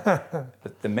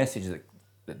 But the message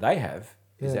that they have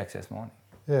is access mining.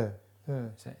 Yeah, yeah.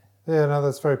 Yeah, no,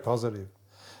 that's very positive.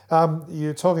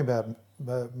 You're talking about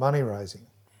money raising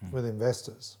with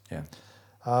investors. Yeah.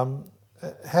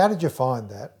 How did you find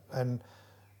that? And,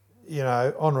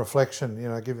 on reflection,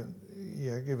 given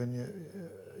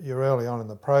you're early on in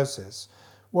the process,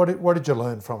 what did you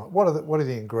learn from it? What are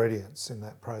the ingredients in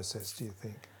that process, do you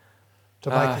think,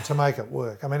 to make it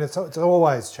work? I mean, it's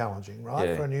always challenging,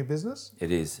 right, for a new business?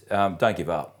 It is. Don't give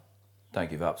up. Don't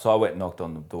give up. So I went and knocked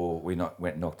on the door. Went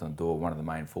and knocked on the door, one of the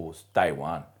main 4s, day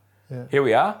one. Yeah. Here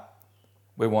we are.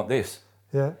 We want this.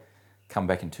 Yeah. Come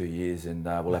back in 2 years and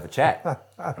we'll have a chat.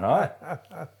 All right?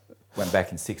 Went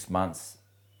back in 6 months,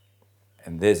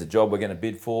 and there's a job we're going to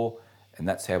bid for, and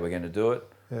that's how we're going to do it.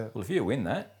 Yeah. Well, if you win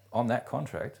that, on that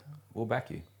contract, we'll back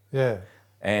you. Yeah.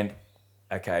 And,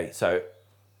 okay, so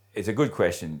it's a good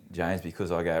question, James,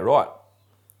 because I go, right,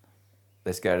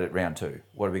 let's go to round 2.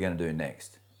 What are we going to do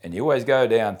next? And you always go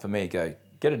down, for me, get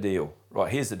a deal.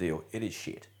 Right, here's the deal. It is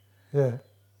shit. Yeah.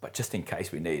 But just in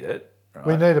case we need it. Right?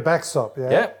 We need a backstop, yeah?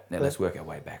 Yeah. Now let's work our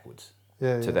way backwards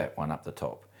to that one up the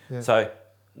top. Yeah. So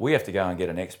we have to go and get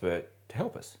an expert to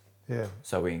help us. Yeah.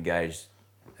 So we engaged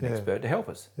an expert to help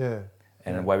us. Yeah.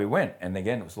 And away we went. And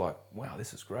again, it was like, wow,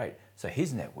 this is great. So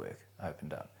his network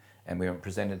opened up, and we went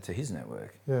presented to his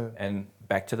network, and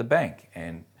back to the bank.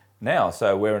 And now,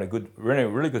 so we're in a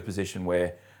really good position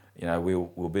where,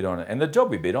 we'll bid on it. And the job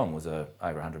we bid on was over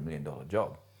 $100 million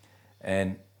job.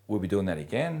 And we'll be doing that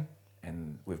again.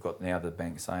 And we've got now the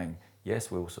bank saying, yes,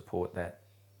 we will support that.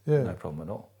 Yeah. No problem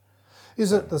at all.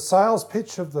 Is it the sales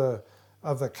pitch of the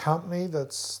company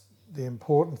that's the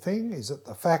important thing? Is it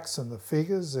the facts and the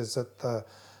figures? Is it the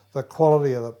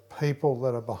quality of the people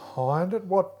that are behind it?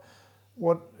 What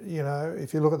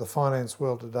if you look at the finance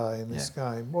world today in this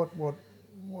game, what's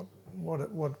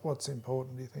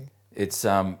important, do you think? It's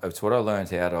what I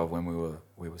learned out of when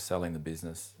we were selling the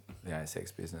business, the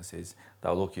ASX business, is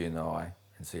they'll look you in the eye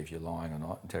and see if you're lying or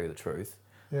not and tell you the truth.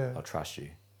 Yeah. I'll trust you.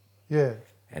 Yeah.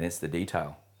 And it's the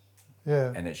detail.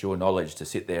 Yeah. And it's your knowledge to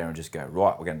sit there and just go,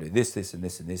 right, we're going to do this, this, and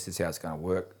this, and this. This is how it's going to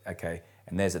work. Okay.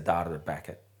 And there's the data to back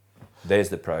it. There's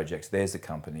the projects. There's the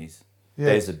companies.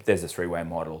 There's a 3-way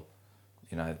model.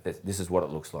 This is what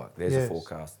it looks like. There's a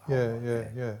forecast.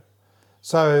 Yeah.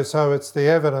 So it's the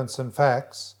evidence and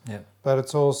facts. Yep. But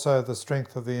it's also the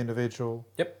strength of the individual.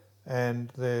 Yep. And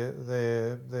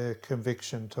their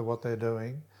conviction to what they're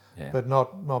doing. Yeah. But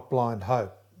not blind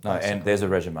hope. No, and there's a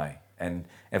resume. And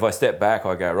if I step back,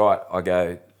 I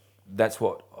go, that's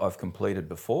what I've completed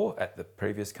before at the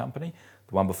previous company,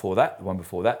 the one before that, the one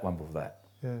before that, one before that.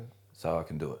 Yeah. So I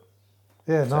can do it.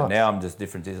 Yeah, so nice. now I'm just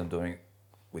different is I'm doing it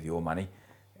with your money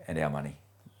and our money.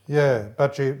 Yeah,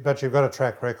 but you've got a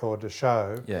track record to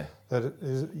show Yeah. that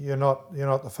you're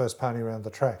not the first pony around the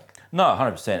track. No,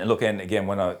 100%. And look, and again,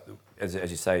 as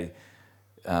you say,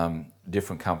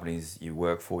 different companies you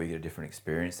work for, you get a different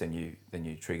experience, then you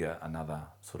trigger another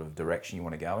sort of direction you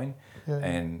want to go in. Yeah.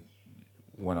 And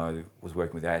when I was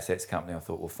working with the assets company, I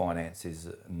thought, well, finance is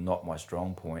not my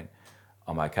strong point.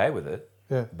 I'm okay with it,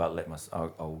 Yeah. but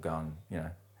I'll go and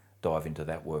dive into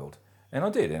that world, and I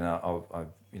did, and I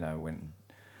went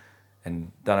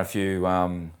and done a few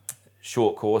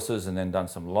short courses, and then done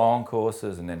some long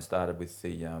courses, and then started with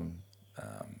the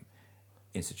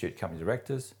Institute of Company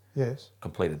Directors. Yes.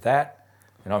 Completed that,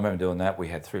 and I remember doing that. We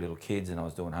had 3 little kids, and I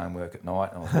was doing homework at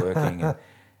night, and I was working, and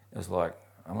it was like,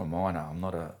 I'm a miner. I'm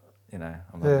not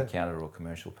I'm not an accountant or a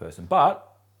commercial person,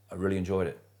 but I really enjoyed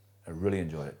it.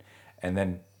 And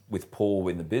then with Paul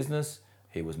in the business,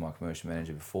 he was my commercial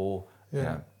manager before.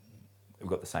 Yeah. We've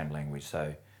got the same language.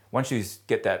 So once you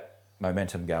get that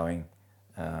momentum going,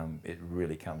 it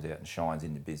really comes out and shines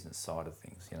in the business side of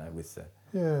things. With the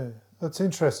Yeah, that's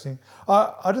interesting.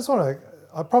 I just want to.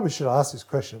 I probably should have asked this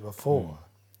question before,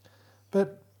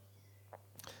 but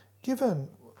given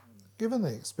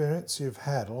the experience you've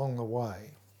had along the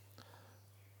way,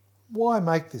 why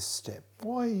make this step?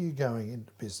 Why are you going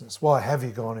into business? Why have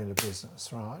you gone into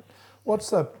business? Right? What's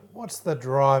the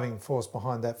driving force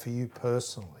behind that for you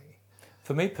personally?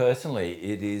 For me personally,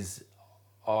 it is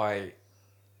I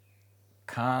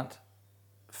can't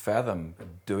fathom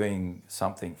doing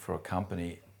something for a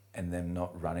company and them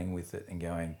not running with it and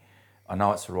going, I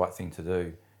know it's the right thing to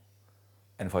do.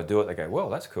 And if I do it, they go, well,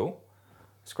 that's cool.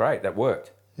 It's great. That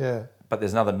worked. Yeah. But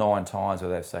there's another 9 times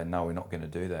where they say, no, we're not going to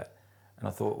do that. And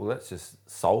I thought, well, that's just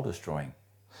soul destroying.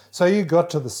 So you got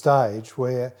to the stage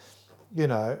where, you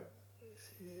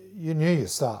knew your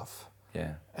stuff.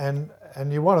 Yeah. And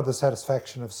you wanted the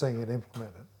satisfaction of seeing it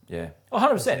implemented. Yeah.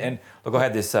 100%. And look, I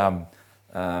had this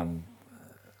person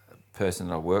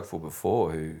that I worked for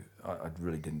before who I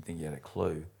really didn't think he had a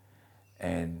clue.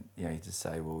 And, he'd just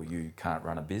say, well, you can't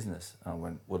run a business. And I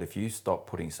went, well, if you stop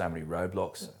putting so many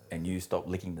roadblocks and you stop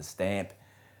licking the stamp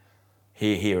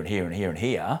here and here and here and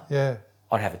here, yeah,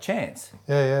 I'd have a chance.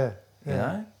 Yeah. You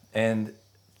know? And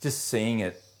just seeing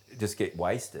it just get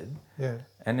wasted. Yeah.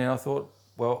 And then I thought,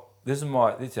 well, I'm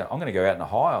going to go out on a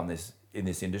high in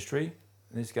this industry,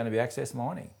 and this is going to be access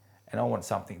mining. And I want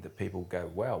something that people go,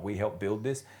 wow, we helped build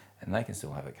this, and they can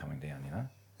still have it coming down,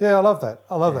 Yeah, I love that.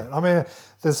 that. I mean,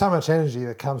 there's so much energy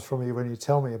that comes from you when you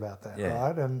tell me about that,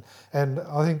 right? And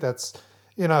I think that's,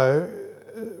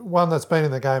 one that's been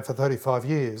in the game for 35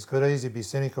 years could easily be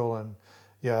cynical and,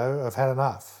 I've had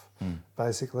enough,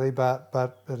 basically.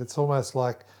 But it's almost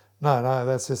like, no,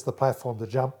 that's just the platform to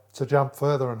jump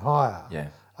further and higher. Yeah.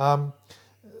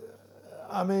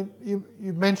 I mean, you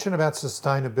mentioned about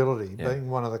sustainability being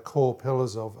one of the core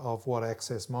pillars of what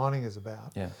access mining is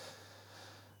about. Yeah.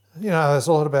 There's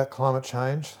a lot about climate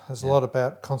change. There's a lot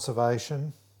about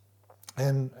conservation,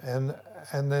 and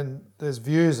then there's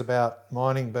views about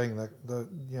mining being the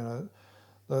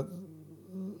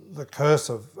curse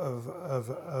of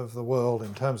the world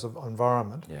in terms of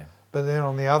environment. Yeah. But then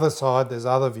on the other side, there's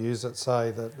other views that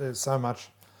say that there's so much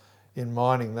in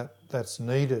mining that's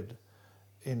needed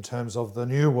in terms of the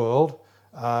new world,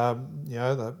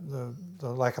 the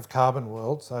lack of carbon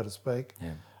world, so to speak.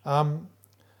 Yeah.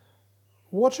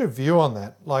 What's your view on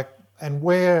that? And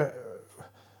where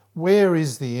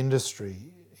is the industry,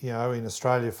 in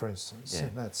Australia, for instance,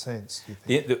 in that sense, do you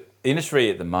think? The industry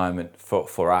at the moment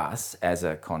for us as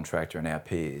a contractor and our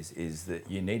peers is that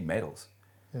you need metals.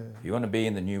 Yeah. If you want to be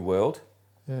in the new world,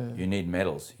 you need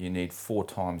metals. You need 4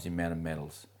 times the amount of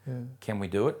metals. Yeah. Can we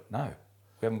do it? No.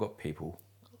 We haven't got people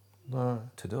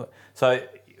to do it. So,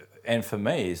 and for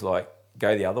me, it's like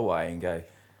go the other way and go,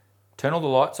 turn all the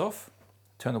lights off,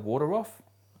 turn the water off,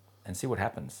 and see what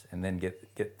happens, and then get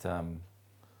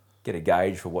a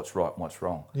gauge for what's right and what's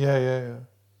wrong. Yeah.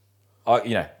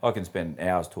 I can spend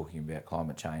hours talking about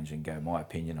climate change and go my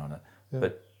opinion on it,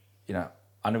 but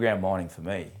underground mining for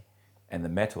me and the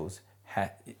metals,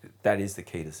 that is the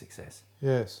key to success.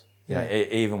 Yes.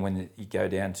 Even when you go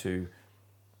down to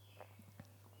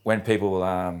when people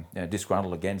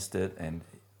disgruntled against it and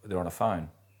they're on a phone,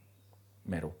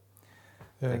 metal.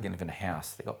 Yeah. They get in a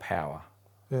house, they got power.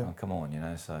 Yeah. Oh, come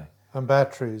on, so. And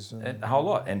batteries. And a whole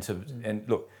lot. And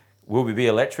look, will we be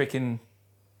electric in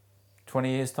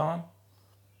 20 years' time?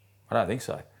 I don't think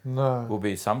so. No. Will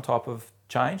be some type of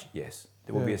change? Yes.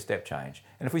 There will be a step change.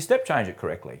 And if we step change it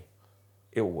correctly,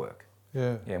 it will work.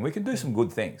 Yeah. Yeah, and we can do some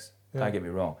good things. Yeah. Don't get me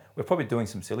wrong. We're probably doing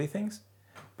some silly things,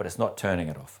 but it's not turning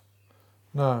it off.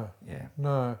 No. Yeah.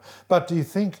 No. But do you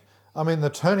think,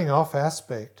 the turning off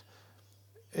aspect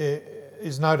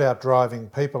is no doubt driving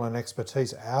people and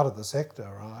expertise out of the sector,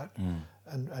 right?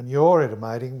 And you're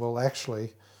intimating, well,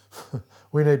 actually,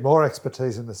 we need more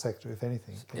expertise in the sector, if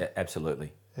anything. Yeah,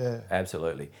 absolutely. Yeah.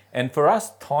 Absolutely. And for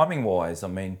us, timing-wise, I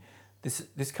mean,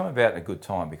 this come about at a good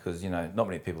time because, not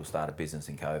many people start a business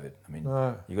in COVID. I mean,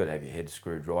 you've got to have your head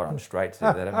screwed right on straight to do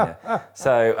that, haven't you?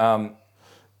 So,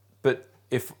 but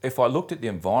if I looked at the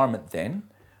environment then,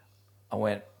 I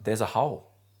went, there's a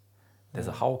hole. There's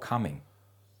a hole coming.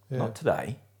 Yeah. Not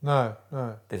today. No.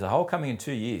 There's a hole coming in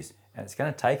 2 years, and it's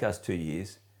going to take us 2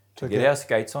 years to get our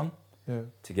skates on,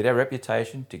 to get our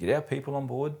reputation, to get our people on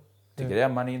board, to get our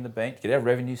money in the bank, to get our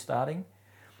revenue starting.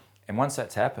 And once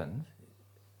that's happened,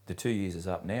 the 2 years is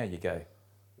up now, you go,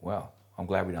 wow, I'm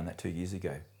glad we done that 2 years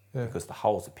ago because the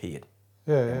hole's appeared.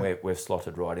 And we've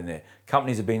slotted right in there.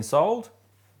 Companies have been sold.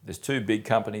 There's 2 big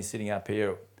companies sitting up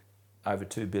here, over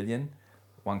 2 billion.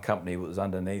 One company that was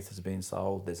underneath has been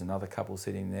sold. There's another couple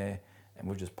sitting there, and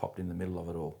we've just popped in the middle of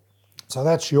it all. So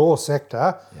that's your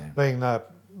sector, being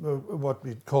what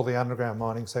we call the underground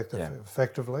mining sector,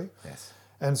 effectively. Yes.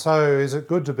 And so, is it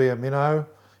good to be a minnow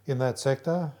in that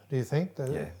sector? Do you think?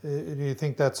 Do you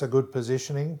think that's a good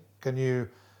positioning? Can you,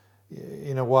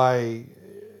 in a way,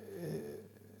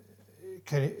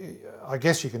 I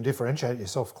guess you can differentiate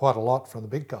yourself quite a lot from the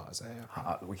big guys.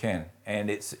 We can, and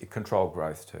it's controlled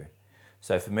growth too.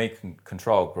 So for me,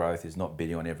 controlled growth is not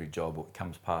bidding on every job that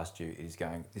comes past you. It is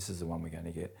going, this is the one we're going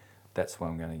to get, that's the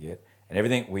one we're going to get. And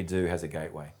everything we do has a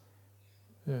gateway.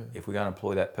 If we're going to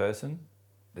employ that person,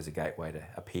 there's a gateway to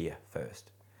appear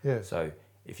first. So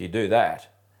if you do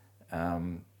that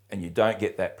and you don't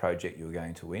get that project you're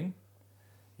going to win,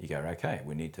 you go, okay,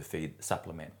 we need to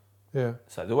supplement. So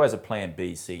there's always a plan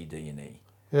B, C, D and E.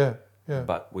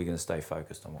 But we're going to stay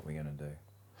focused on what we're going to do.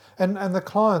 And the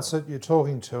clients that you're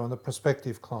talking to and the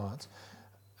prospective clients,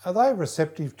 are they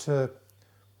receptive to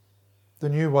the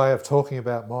new way of talking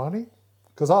about mining?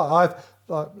 Because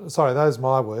sorry, those are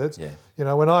my words.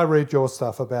 When I read your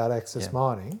stuff about access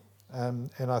mining and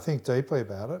I think deeply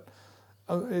about it,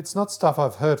 it's not stuff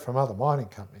I've heard from other mining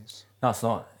companies. No, it's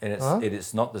not. And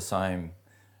it's not the same.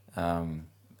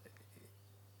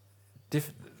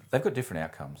 They've got different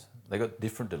outcomes. They've got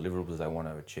different deliverables they want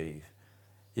to achieve.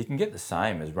 You can get the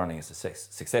same as running a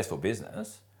successful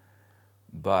business,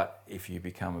 but if you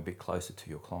become a bit closer to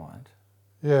your client,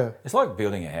 it's like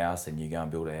building a house and you go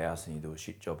and build a house and you do a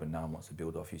shit job and no one wants to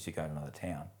build off you, so you go to another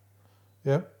town.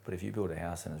 But if you build a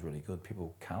house and it's really good,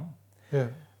 people come.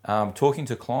 Talking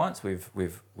to clients,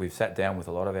 we've sat down with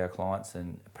a lot of our clients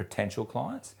and potential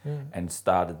clients and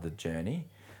started the journey,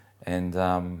 and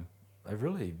they've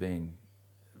really been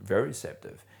very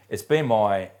receptive. It's been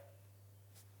my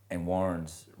and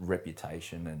Warren's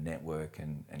reputation and network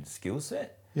and skill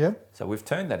set. So we've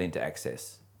turned that into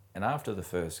access. And after the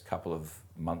first couple of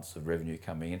months of revenue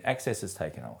coming in, access has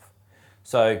taken off.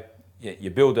 So you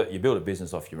build a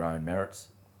business off your own merits,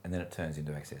 and then it turns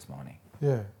into access mining.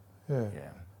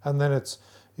 And then it's,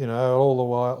 all the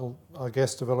while, I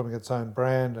guess, developing its own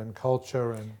brand and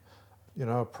culture and,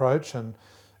 approach and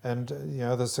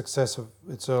the success of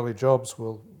its early jobs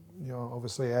will,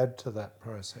 obviously add to that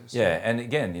process. And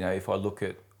again, if I look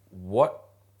at what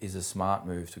is a smart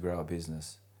move to grow a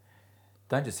business,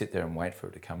 don't just sit there and wait for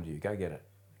it to come to you. Go get it.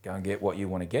 Go and get what you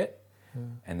want to get.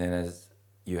 And then as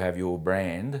you have your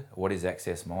brand, what is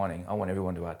access mining? I want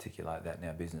everyone to articulate that in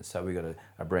our business. So we've got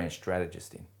a brand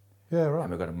strategist in. And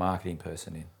we've got a marketing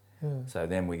person in. So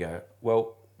then we go,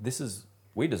 well,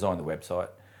 we designed the website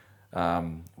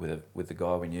with the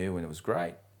guy we knew, and it was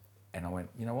great. And I went,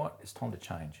 you know what? It's time to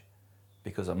change,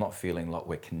 because I'm not feeling like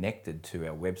we're connected to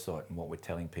our website and what we're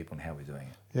telling people and how we're doing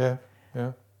it.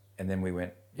 And then we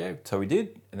went, so we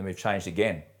did, and then we've changed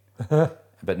again.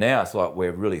 But now it's like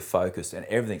we're really focused and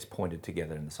everything's pointed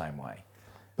together in the same way.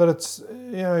 But it's,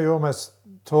 you're almost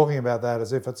talking about that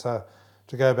as if it's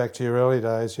to go back to your early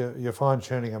days, you're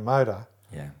fine-tuning a motor,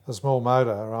 a small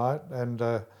motor, right? And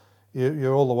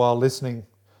you're all the while listening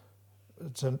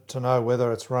to know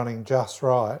whether it's running just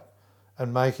right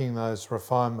and making those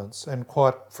refinements, and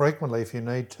quite frequently if you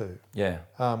need to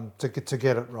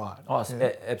get it right.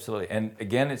 Absolutely. And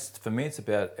again, for me it's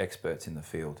about experts in the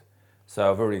field. So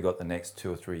I've already got the next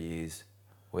 2 or 3 years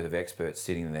worth of experts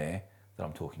sitting there that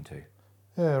I'm talking to.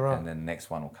 And then the next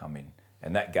one will come in.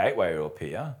 And that gateway will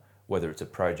appear, whether it's a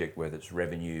project, whether it's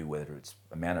revenue, whether it's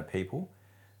amount of people,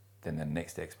 then the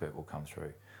next expert will come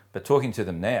through. But talking to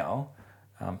them now,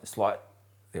 it's like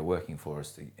they're working for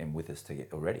us and with us to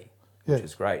get already, which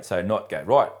is great. So not go,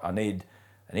 right, I need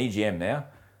an EGM now.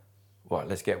 Right,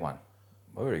 let's get one.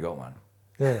 We've already got one.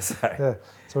 So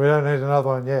we don't need another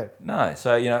one yet. No,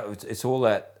 so it's all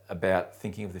that about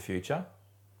thinking of the future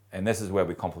and this is where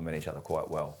we complement each other quite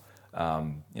well.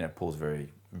 Paul's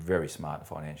very, very smart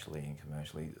financially and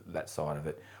commercially, that side of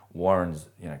it. Warren's,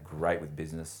 great with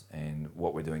business and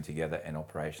what we're doing together, and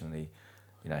operationally,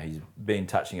 he's been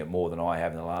touching it more than I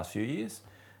have in the last few years,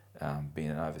 being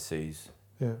an overseas,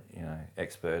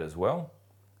 expert as well.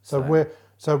 So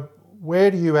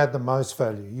where do you add the most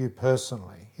value, you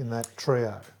personally, in that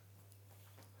trio?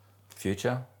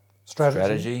 Future,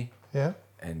 strategy,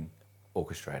 and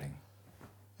orchestrating.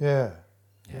 Yeah.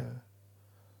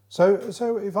 So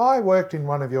if I worked in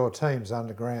one of your teams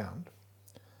underground,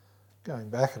 going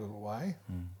back a little way,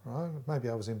 right? Maybe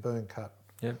I was in Burncut.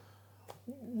 Yep.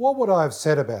 What would I have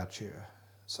said about you?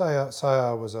 Say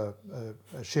I was a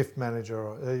shift manager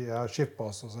or a shift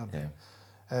boss or something,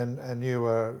 and you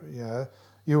were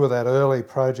that early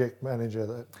project manager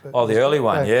that the early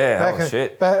one,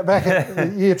 shit. Back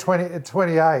at year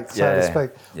 28, so to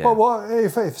speak. Yeah. Well,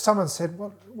 if someone said,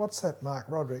 "What's that Mark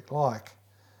Roderick like?"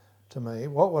 to me,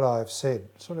 what would I have said?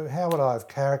 Sort of, how would I have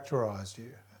characterised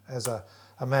you as a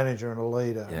manager and a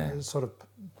leader? Yeah. Sort of,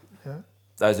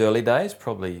 Those early days,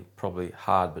 probably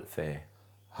hard but fair.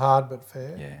 Hard but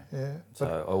fair. Yeah. So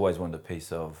I always wanted a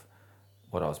piece of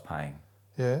what I was paying.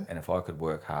 Yeah. And if I could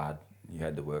work hard, you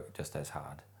had to work just as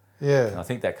hard. Yeah. And I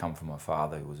think that come from my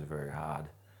father, who was a very hard.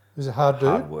 He was a hard dude?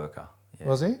 Hard worker. Yeah.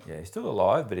 Was he? Yeah, he's still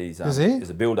alive, but he's Is he? He's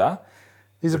a builder.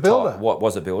 He's a builder. What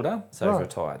was a builder? So Right. he's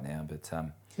retired now, but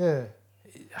Yeah.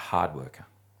 hard worker.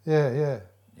 Yeah.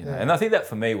 And I think that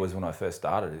for me was when I first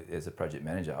started as a project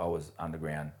manager. I was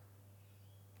underground.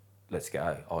 Let's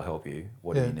go. I'll help you.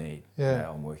 What do you need?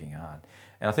 Yeah. I'm working hard.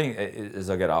 And I think as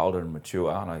I get older and mature,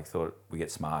 and I thought we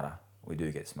get smarter. We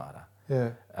do get smarter.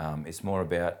 Yeah. It's more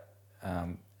about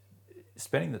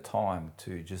spending the time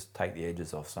to just take the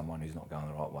edges off someone who's not going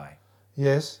the right way.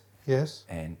 Yes.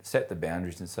 And set the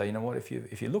boundaries and say, you know what, if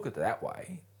you look at it that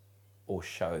way, or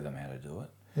show them how to do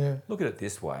it, look at it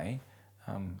this way,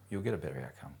 you'll get a better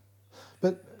outcome.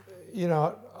 But,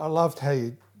 I loved how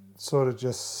you sort of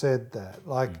just said that,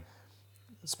 like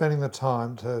spending the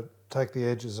time to take the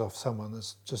edges off someone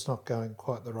that's just not going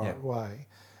quite the right way.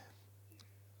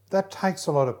 That takes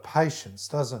a lot of patience,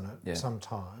 doesn't it,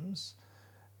 sometimes?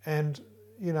 And,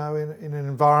 in an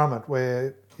environment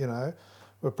where,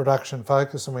 we're production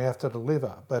focused and we have to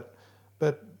deliver, but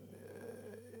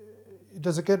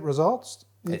does it get results?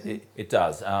 It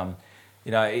does.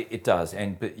 It does.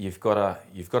 But you've got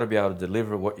to be able to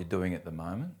deliver what you're doing at the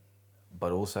moment,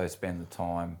 but also spend the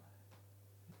time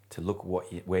to look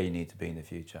where you need to be in the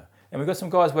future. And we've got some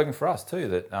guys working for us too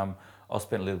that I'll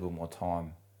spend a little bit more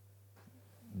time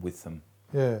with them.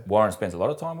 Yeah. Warren spends a lot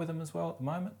of time with them as well at the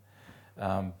moment,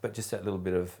 but just that little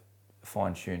bit of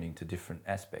fine tuning to different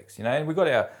aspects. And we've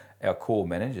got our core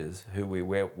managers who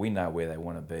we know where they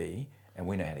want to be, and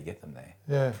we know how to get them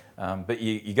there. Yeah. But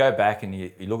you go back and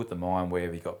you look at the mine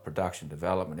where you've got production,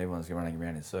 development, everyone's running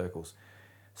around in circles.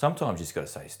 Sometimes you just got to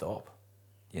say stop,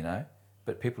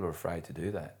 but people are afraid to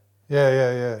do that.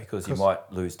 Yeah. Because you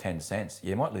might lose 10 cents.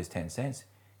 You might lose 10 cents.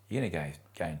 You're going to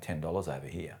gain $10 over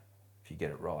here if you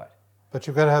get it right. But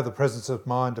you've got to have the presence of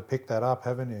mind to pick that up,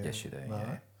 haven't you? Yes, you do,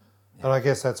 yeah. And I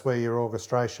guess that's where your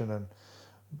orchestration and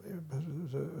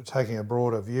taking a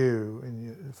broader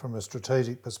view from a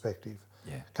strategic perspective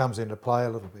comes into play a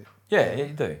little bit. Yeah, you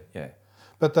do, yeah.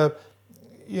 But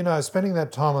spending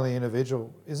that time on the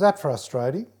individual, is that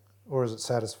frustrating or is it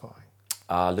satisfying?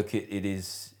 Look,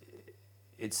 it's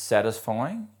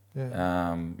satisfying.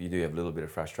 Yeah. You do have a little bit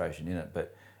of frustration in it,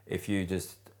 but if you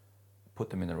just put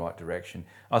them in the right direction.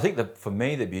 I think that for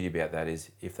me, the beauty about that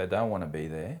is if they don't want to be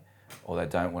there or they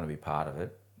don't want to be part of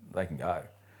it, they can go.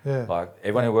 Yeah. Like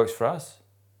everyone who works for us,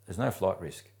 there's no flight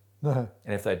risk. No.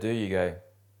 And if they do, you go,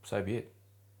 so be it.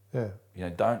 Yeah.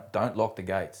 Don't lock the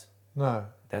gates. No.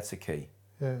 That's the key.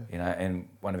 Yeah. And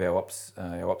one of our ops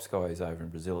guys over in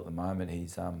Brazil at the moment,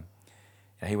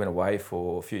 he went away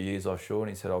for a few years offshore and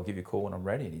he said, I'll give you a call when I'm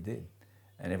ready, and he did.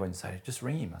 And everyone said, just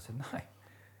ring him. I said, no.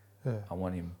 Yeah. I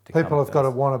want him to come. People have got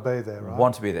to want to be there, right?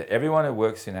 Want to be there. Everyone who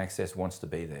works in Access wants to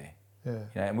be there. Yeah.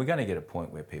 And we're going to get a point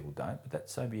where people don't, but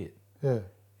that's so be it. Yeah.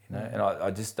 And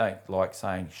I just don't like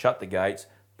saying shut the gates,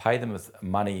 pay them with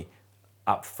money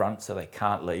up front so they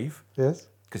can't leave. Yes.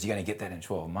 Because you're going to get that in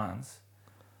 12 months.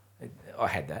 I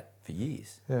had that for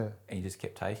years. Yeah. And you just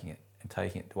kept taking it and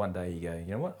taking it. One day you go,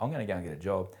 you know what, I'm going to go and get a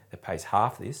job that pays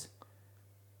half this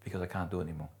because I can't do it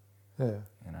anymore. Yeah.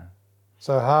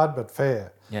 So hard but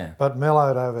fair. Yeah. But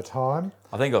mellowed over time.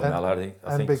 I think I've mellowed.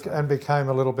 And became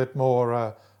a little bit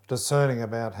more discerning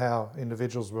about how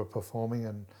individuals were performing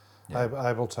and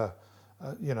able to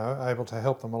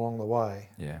help them along the way.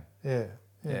 Yeah,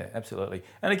 absolutely.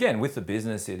 And again, with the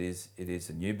business, it is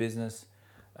a new business.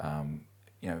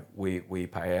 We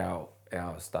pay our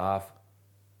staff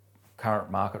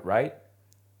current market rate.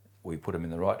 We put them in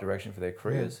the right direction for their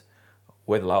careers. Yeah.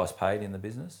 We're the lowest paid in the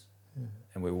business,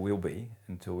 and we will be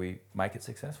until we make it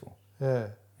successful. Yeah.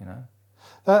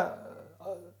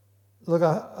 Look,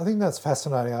 I think that's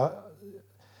fascinating.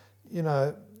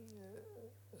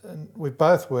 And we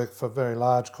both worked for very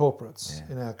large corporates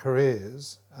in our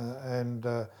careers, and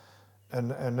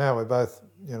now we're both,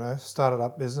 started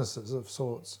up businesses of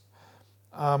sorts.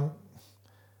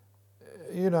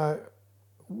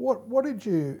 What did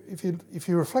you, if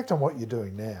you reflect on what you're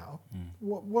doing now,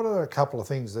 what are a couple of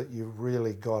things that you've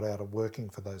really got out of working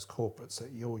for those corporates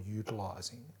that you're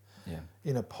utilising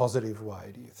in a positive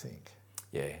way, do you think?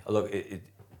 Yeah, look, it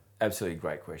absolutely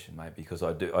great question, mate, because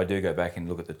I do go back and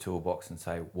look at the toolbox and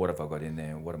say, what have I got in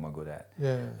there and what am I good at?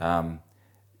 Yeah.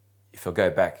 If I go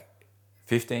back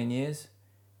 15 years,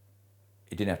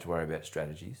 you didn't have to worry about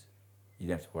strategies. You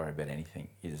didn't have to worry about anything.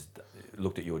 You just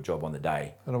looked at your job on the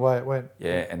day. And away it went.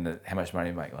 Yeah, and how much money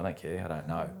you make, I don't care, I don't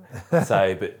know.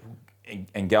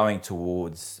 And going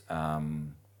towards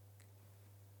definitely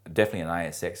an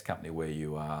ASX company where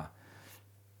you are,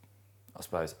 I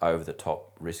suppose, over the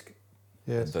top risk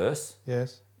adverse.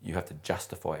 Yes. You have to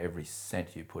justify every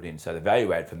cent you put in. So the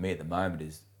value add for me at the moment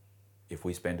is, if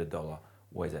we spend $1,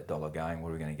 where's that dollar going? What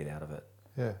are we going to get out of it?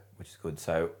 Yeah. Which is good.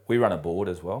 So we run a board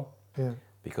as well. Yeah.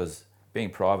 Because being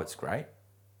private's great,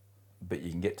 but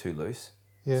you can get too loose.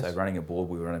 Yes. So running a board,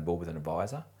 we run a board with an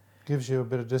advisor. Gives you a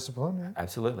bit of discipline, yeah.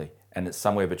 Absolutely. And it's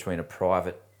somewhere between a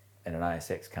private and an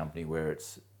ASX company where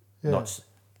it's not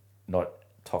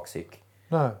toxic.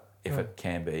 No. If it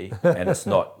can be, and it's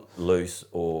not loose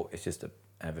or it's just to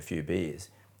have a few beers.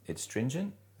 It's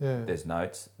stringent. Yeah. There's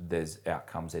notes, there's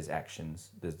outcomes, there's actions,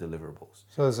 there's deliverables.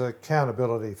 So there's an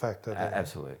accountability factor there.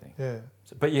 Absolutely. Yeah.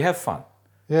 But you have fun.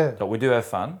 Yeah. So we do have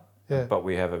fun, yeah. But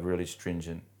we have a really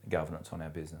stringent governance on our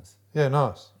business. Yeah,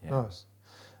 nice.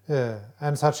 Yeah,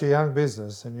 and such a young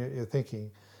business, and you're thinking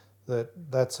that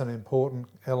that's an important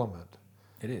element.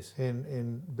 It is.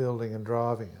 In building and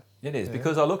driving it. It is,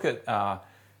 because I look at,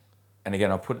 and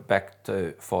again, I put it back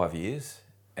to 5 years,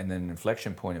 and then an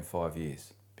inflection point in 5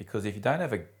 years. Because if you don't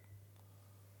have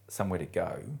somewhere to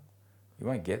go, you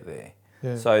won't get there.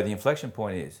 Yeah. So the inflection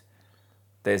point is,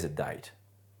 there's a date,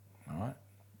 all right?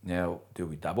 Now, do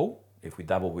we double? If we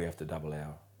double, we have to double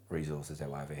our resources, our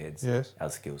overheads, our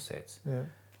skill sets. Yeah.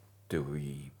 Do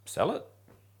we sell it?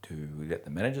 Do we let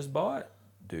the managers buy it?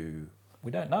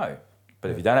 We don't know.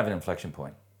 But if you don't have an inflection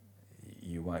point,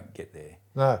 you won't get there.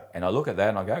 No. And I look at that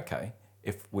and I go, okay,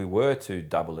 if we were to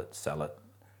double it, sell it,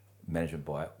 management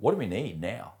buy it, what do we need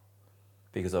now?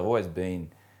 Because I've always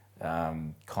been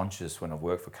conscious when I've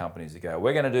worked for companies that go,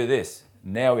 we're going to do this.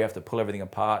 Now we have to pull everything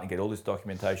apart and get all this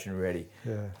documentation ready.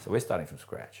 Yeah. So we're starting from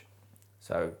scratch.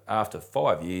 So after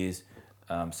 5 years,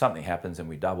 something happens and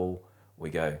we double,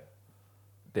 we go,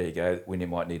 there you go, we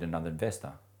might need another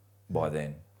investor by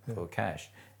then for cash.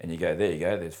 And you go, there you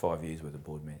go, there's 5 years worth of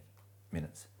board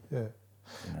minutes. Yeah.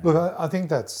 You know? Look, I think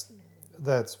that's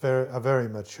a very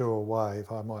mature way,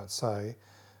 if I might say,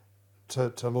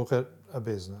 to look at a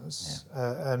business,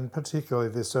 and particularly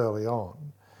this early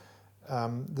on.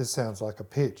 This sounds like a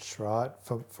pitch, right,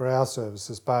 for our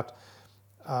services, but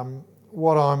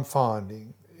what I'm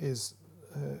finding is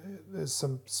there's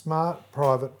some smart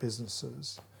private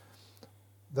businesses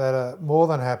that are more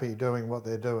than happy doing what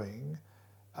they're doing.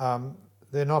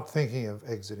 They're not thinking of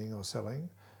exiting or selling,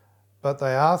 but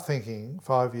they are thinking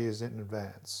 5 years in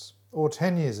advance or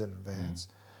 10 years in advance.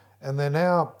 And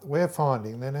we're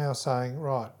finding they're now saying,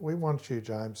 right, we want you,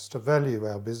 James, to value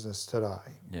our business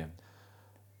today. Yeah.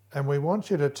 And we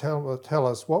want you to tell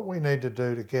us what we need to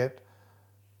do to get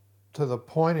to the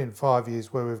point in 5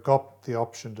 years where we've got the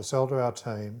option to sell to our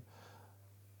team,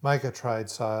 make a trade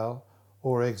sale,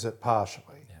 or exit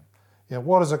partially. Yeah. You know,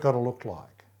 what has it got to look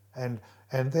like? And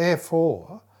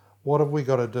therefore, what have we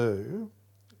got to do,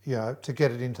 to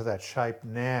get it into that shape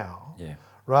now? Yeah.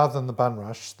 Rather than the bun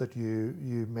rush that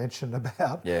you mentioned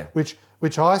about,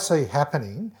 which I see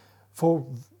happening for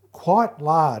quite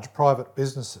large private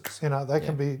businesses. There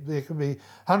can be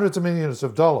hundreds of millions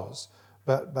of dollars,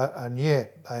 and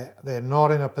yet they're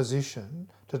not in a position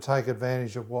to take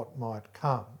advantage of what might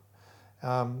come.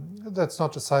 That's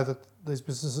not to say that these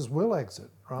businesses will exit,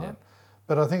 right? Yeah.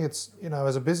 But I think it's,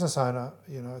 as a business owner,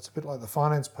 it's a bit like the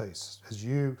finance piece, as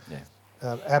you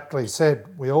aptly said.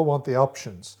 We all want the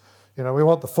options. We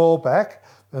want the fallback,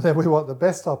 and then we want the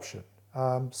best option.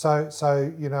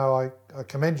 So I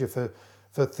commend you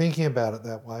for thinking about it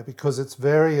that way, because it's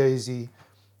very easy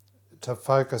to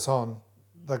focus on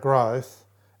the growth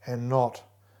and not,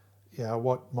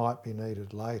 what might be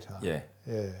needed later. Yeah.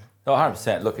 Yeah. No,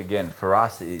 100%. Look, again, for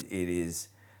us, it is,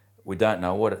 we don't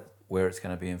know where it's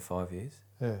going to be in 5 years.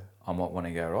 Yeah. I might want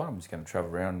to go, right, I'm just going to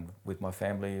travel around with my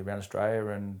family around Australia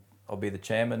and I'll be the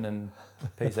chairman and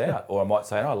peace out. Or I might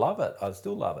say, no, I love it. I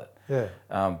still love it. Yeah.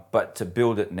 But to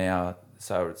build it now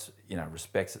so it's,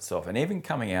 respects itself. And even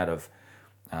coming out of,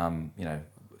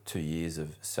 2 years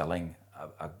of selling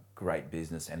a great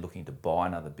business and looking to buy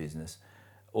another business,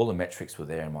 all the metrics were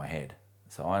there in my head.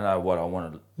 So I know what I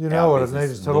wanted. You know what it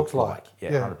needed to look like.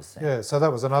 Yeah, 100%. Yeah, so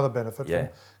that was another benefit from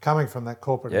coming from that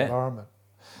corporate environment.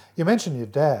 You mentioned your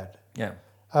dad. Yeah.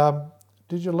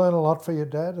 Did you learn a lot from your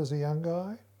dad as a young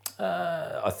guy?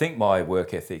 I think my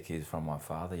work ethic is from my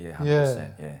father. Yeah,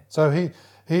 100%. Yeah. So he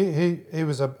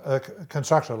was a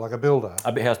constructor, like a builder.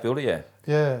 A big house builder. Yeah.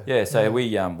 Yeah. Yeah. So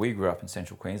we grew up in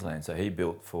central Queensland. So he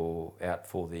built out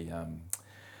for the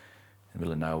in the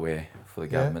middle of nowhere for the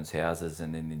government's houses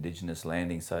and in Indigenous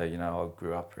landing. So I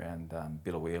grew up around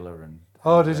Billawheeler and.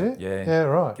 Oh, did you? Yeah. Yeah.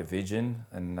 Right. Gavidgen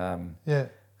and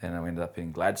then I ended up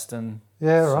in Gladstone.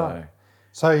 Yeah. Right.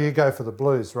 So you go for the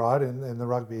Blues, right, in the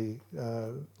rugby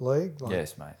league?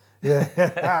 Yes, mate.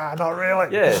 Yeah, not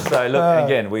really. Yeah. So look,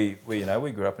 again, we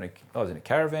grew up I was in a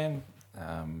caravan.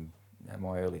 And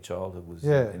my early childhood was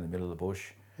in the middle of the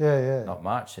bush. Yeah. Not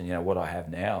much, and what I have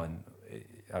now, and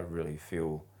I really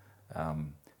feel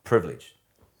privileged.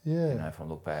 Yeah. If I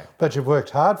look back. But you've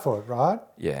worked hard for it, right?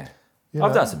 Yeah.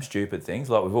 I've done some stupid things.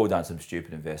 Like we've all done some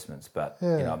stupid investments, but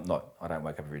I don't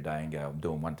wake up every day and go, I'm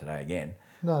doing one today again.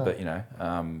 No. But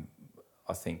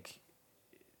I think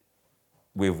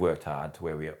we've worked hard to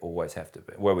where we always have to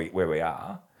be, where we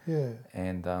are. Yeah.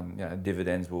 And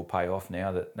dividends will pay off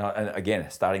now and again,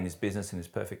 starting this business in this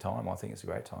perfect time, I think it's a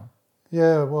great time.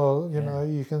 Yeah, well,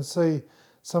 you can see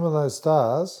some of those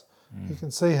stars. You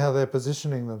can see how they're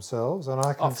positioning themselves, and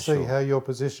I can see how you're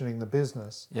positioning the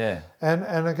business. Yeah. And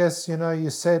I guess, you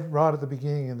said right at the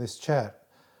beginning of this chat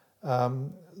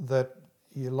that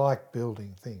you like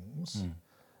building things.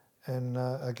 And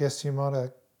I guess you might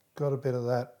have got a bit of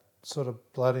that sort of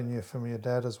blood in you from your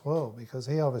dad as well, because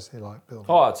he obviously liked building.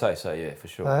 Oh, I'd say so, yeah, for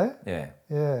sure. Eh? Yeah.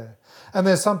 Yeah. And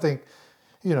there's something,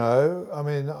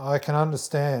 I can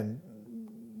understand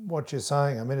what you're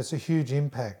saying. I mean, it's a huge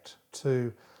impact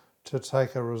to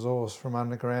take a resource from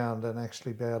underground and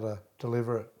actually be able to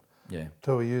deliver it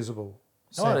to a usable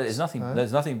sense.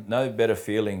 There's no better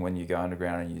feeling when you go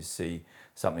underground and you see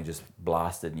something just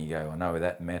blasted and you go, I know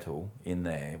that metal in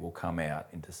there will come out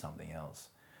into something else.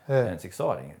 Yeah. And it's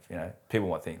exciting. People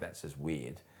might think that's just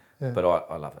weird, but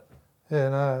I love it. Yeah,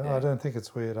 no, I don't think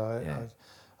it's weird. I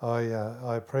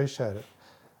appreciate it.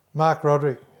 Mark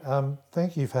Roderick,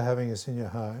 thank you for having us in your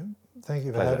home. Thank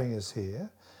you for having us here.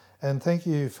 And thank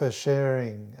you for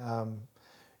sharing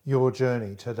your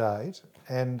journey to date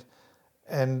and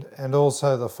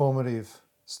also the formative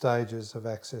stages of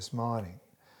Access Mining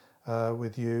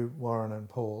with you, Warren and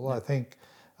Paul. I think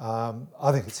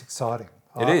it's exciting.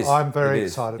 It is. I'm very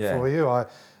excited for you. I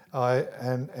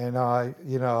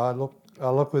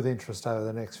look with interest over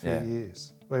the next few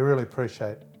years. We really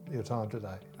appreciate your time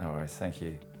today. No worries. Thank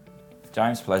you,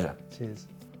 James. Pleasure. Cheers.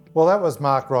 Well, that was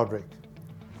Mark Roderick,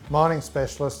 mining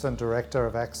specialist and director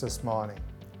of Access Mining.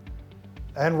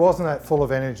 And wasn't that full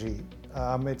of energy?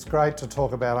 It's great to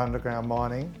talk about underground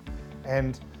mining,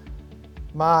 and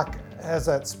Mark has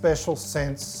that special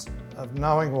sense of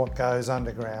knowing what goes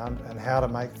underground and how to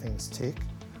make things tick.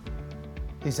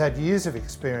 He's had years of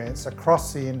experience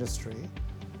across the industry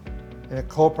in a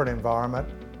corporate environment,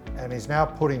 and he's now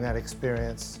putting that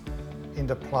experience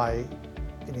into play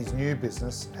in his new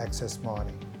business, Access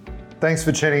Mining. Thanks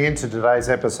for tuning in to today's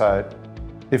episode.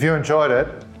 If you enjoyed it,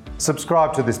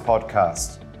 subscribe to this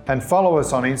podcast and follow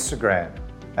us on Instagram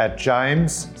at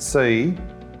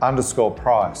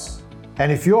JamesC_Price.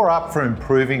 And if you're up for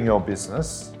improving your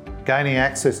business, gaining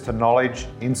access to knowledge,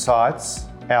 insights,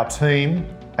 our team,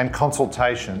 and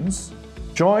consultations,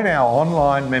 join our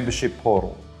online membership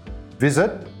portal.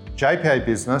 Visit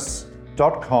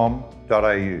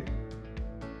jpabusiness.com.au.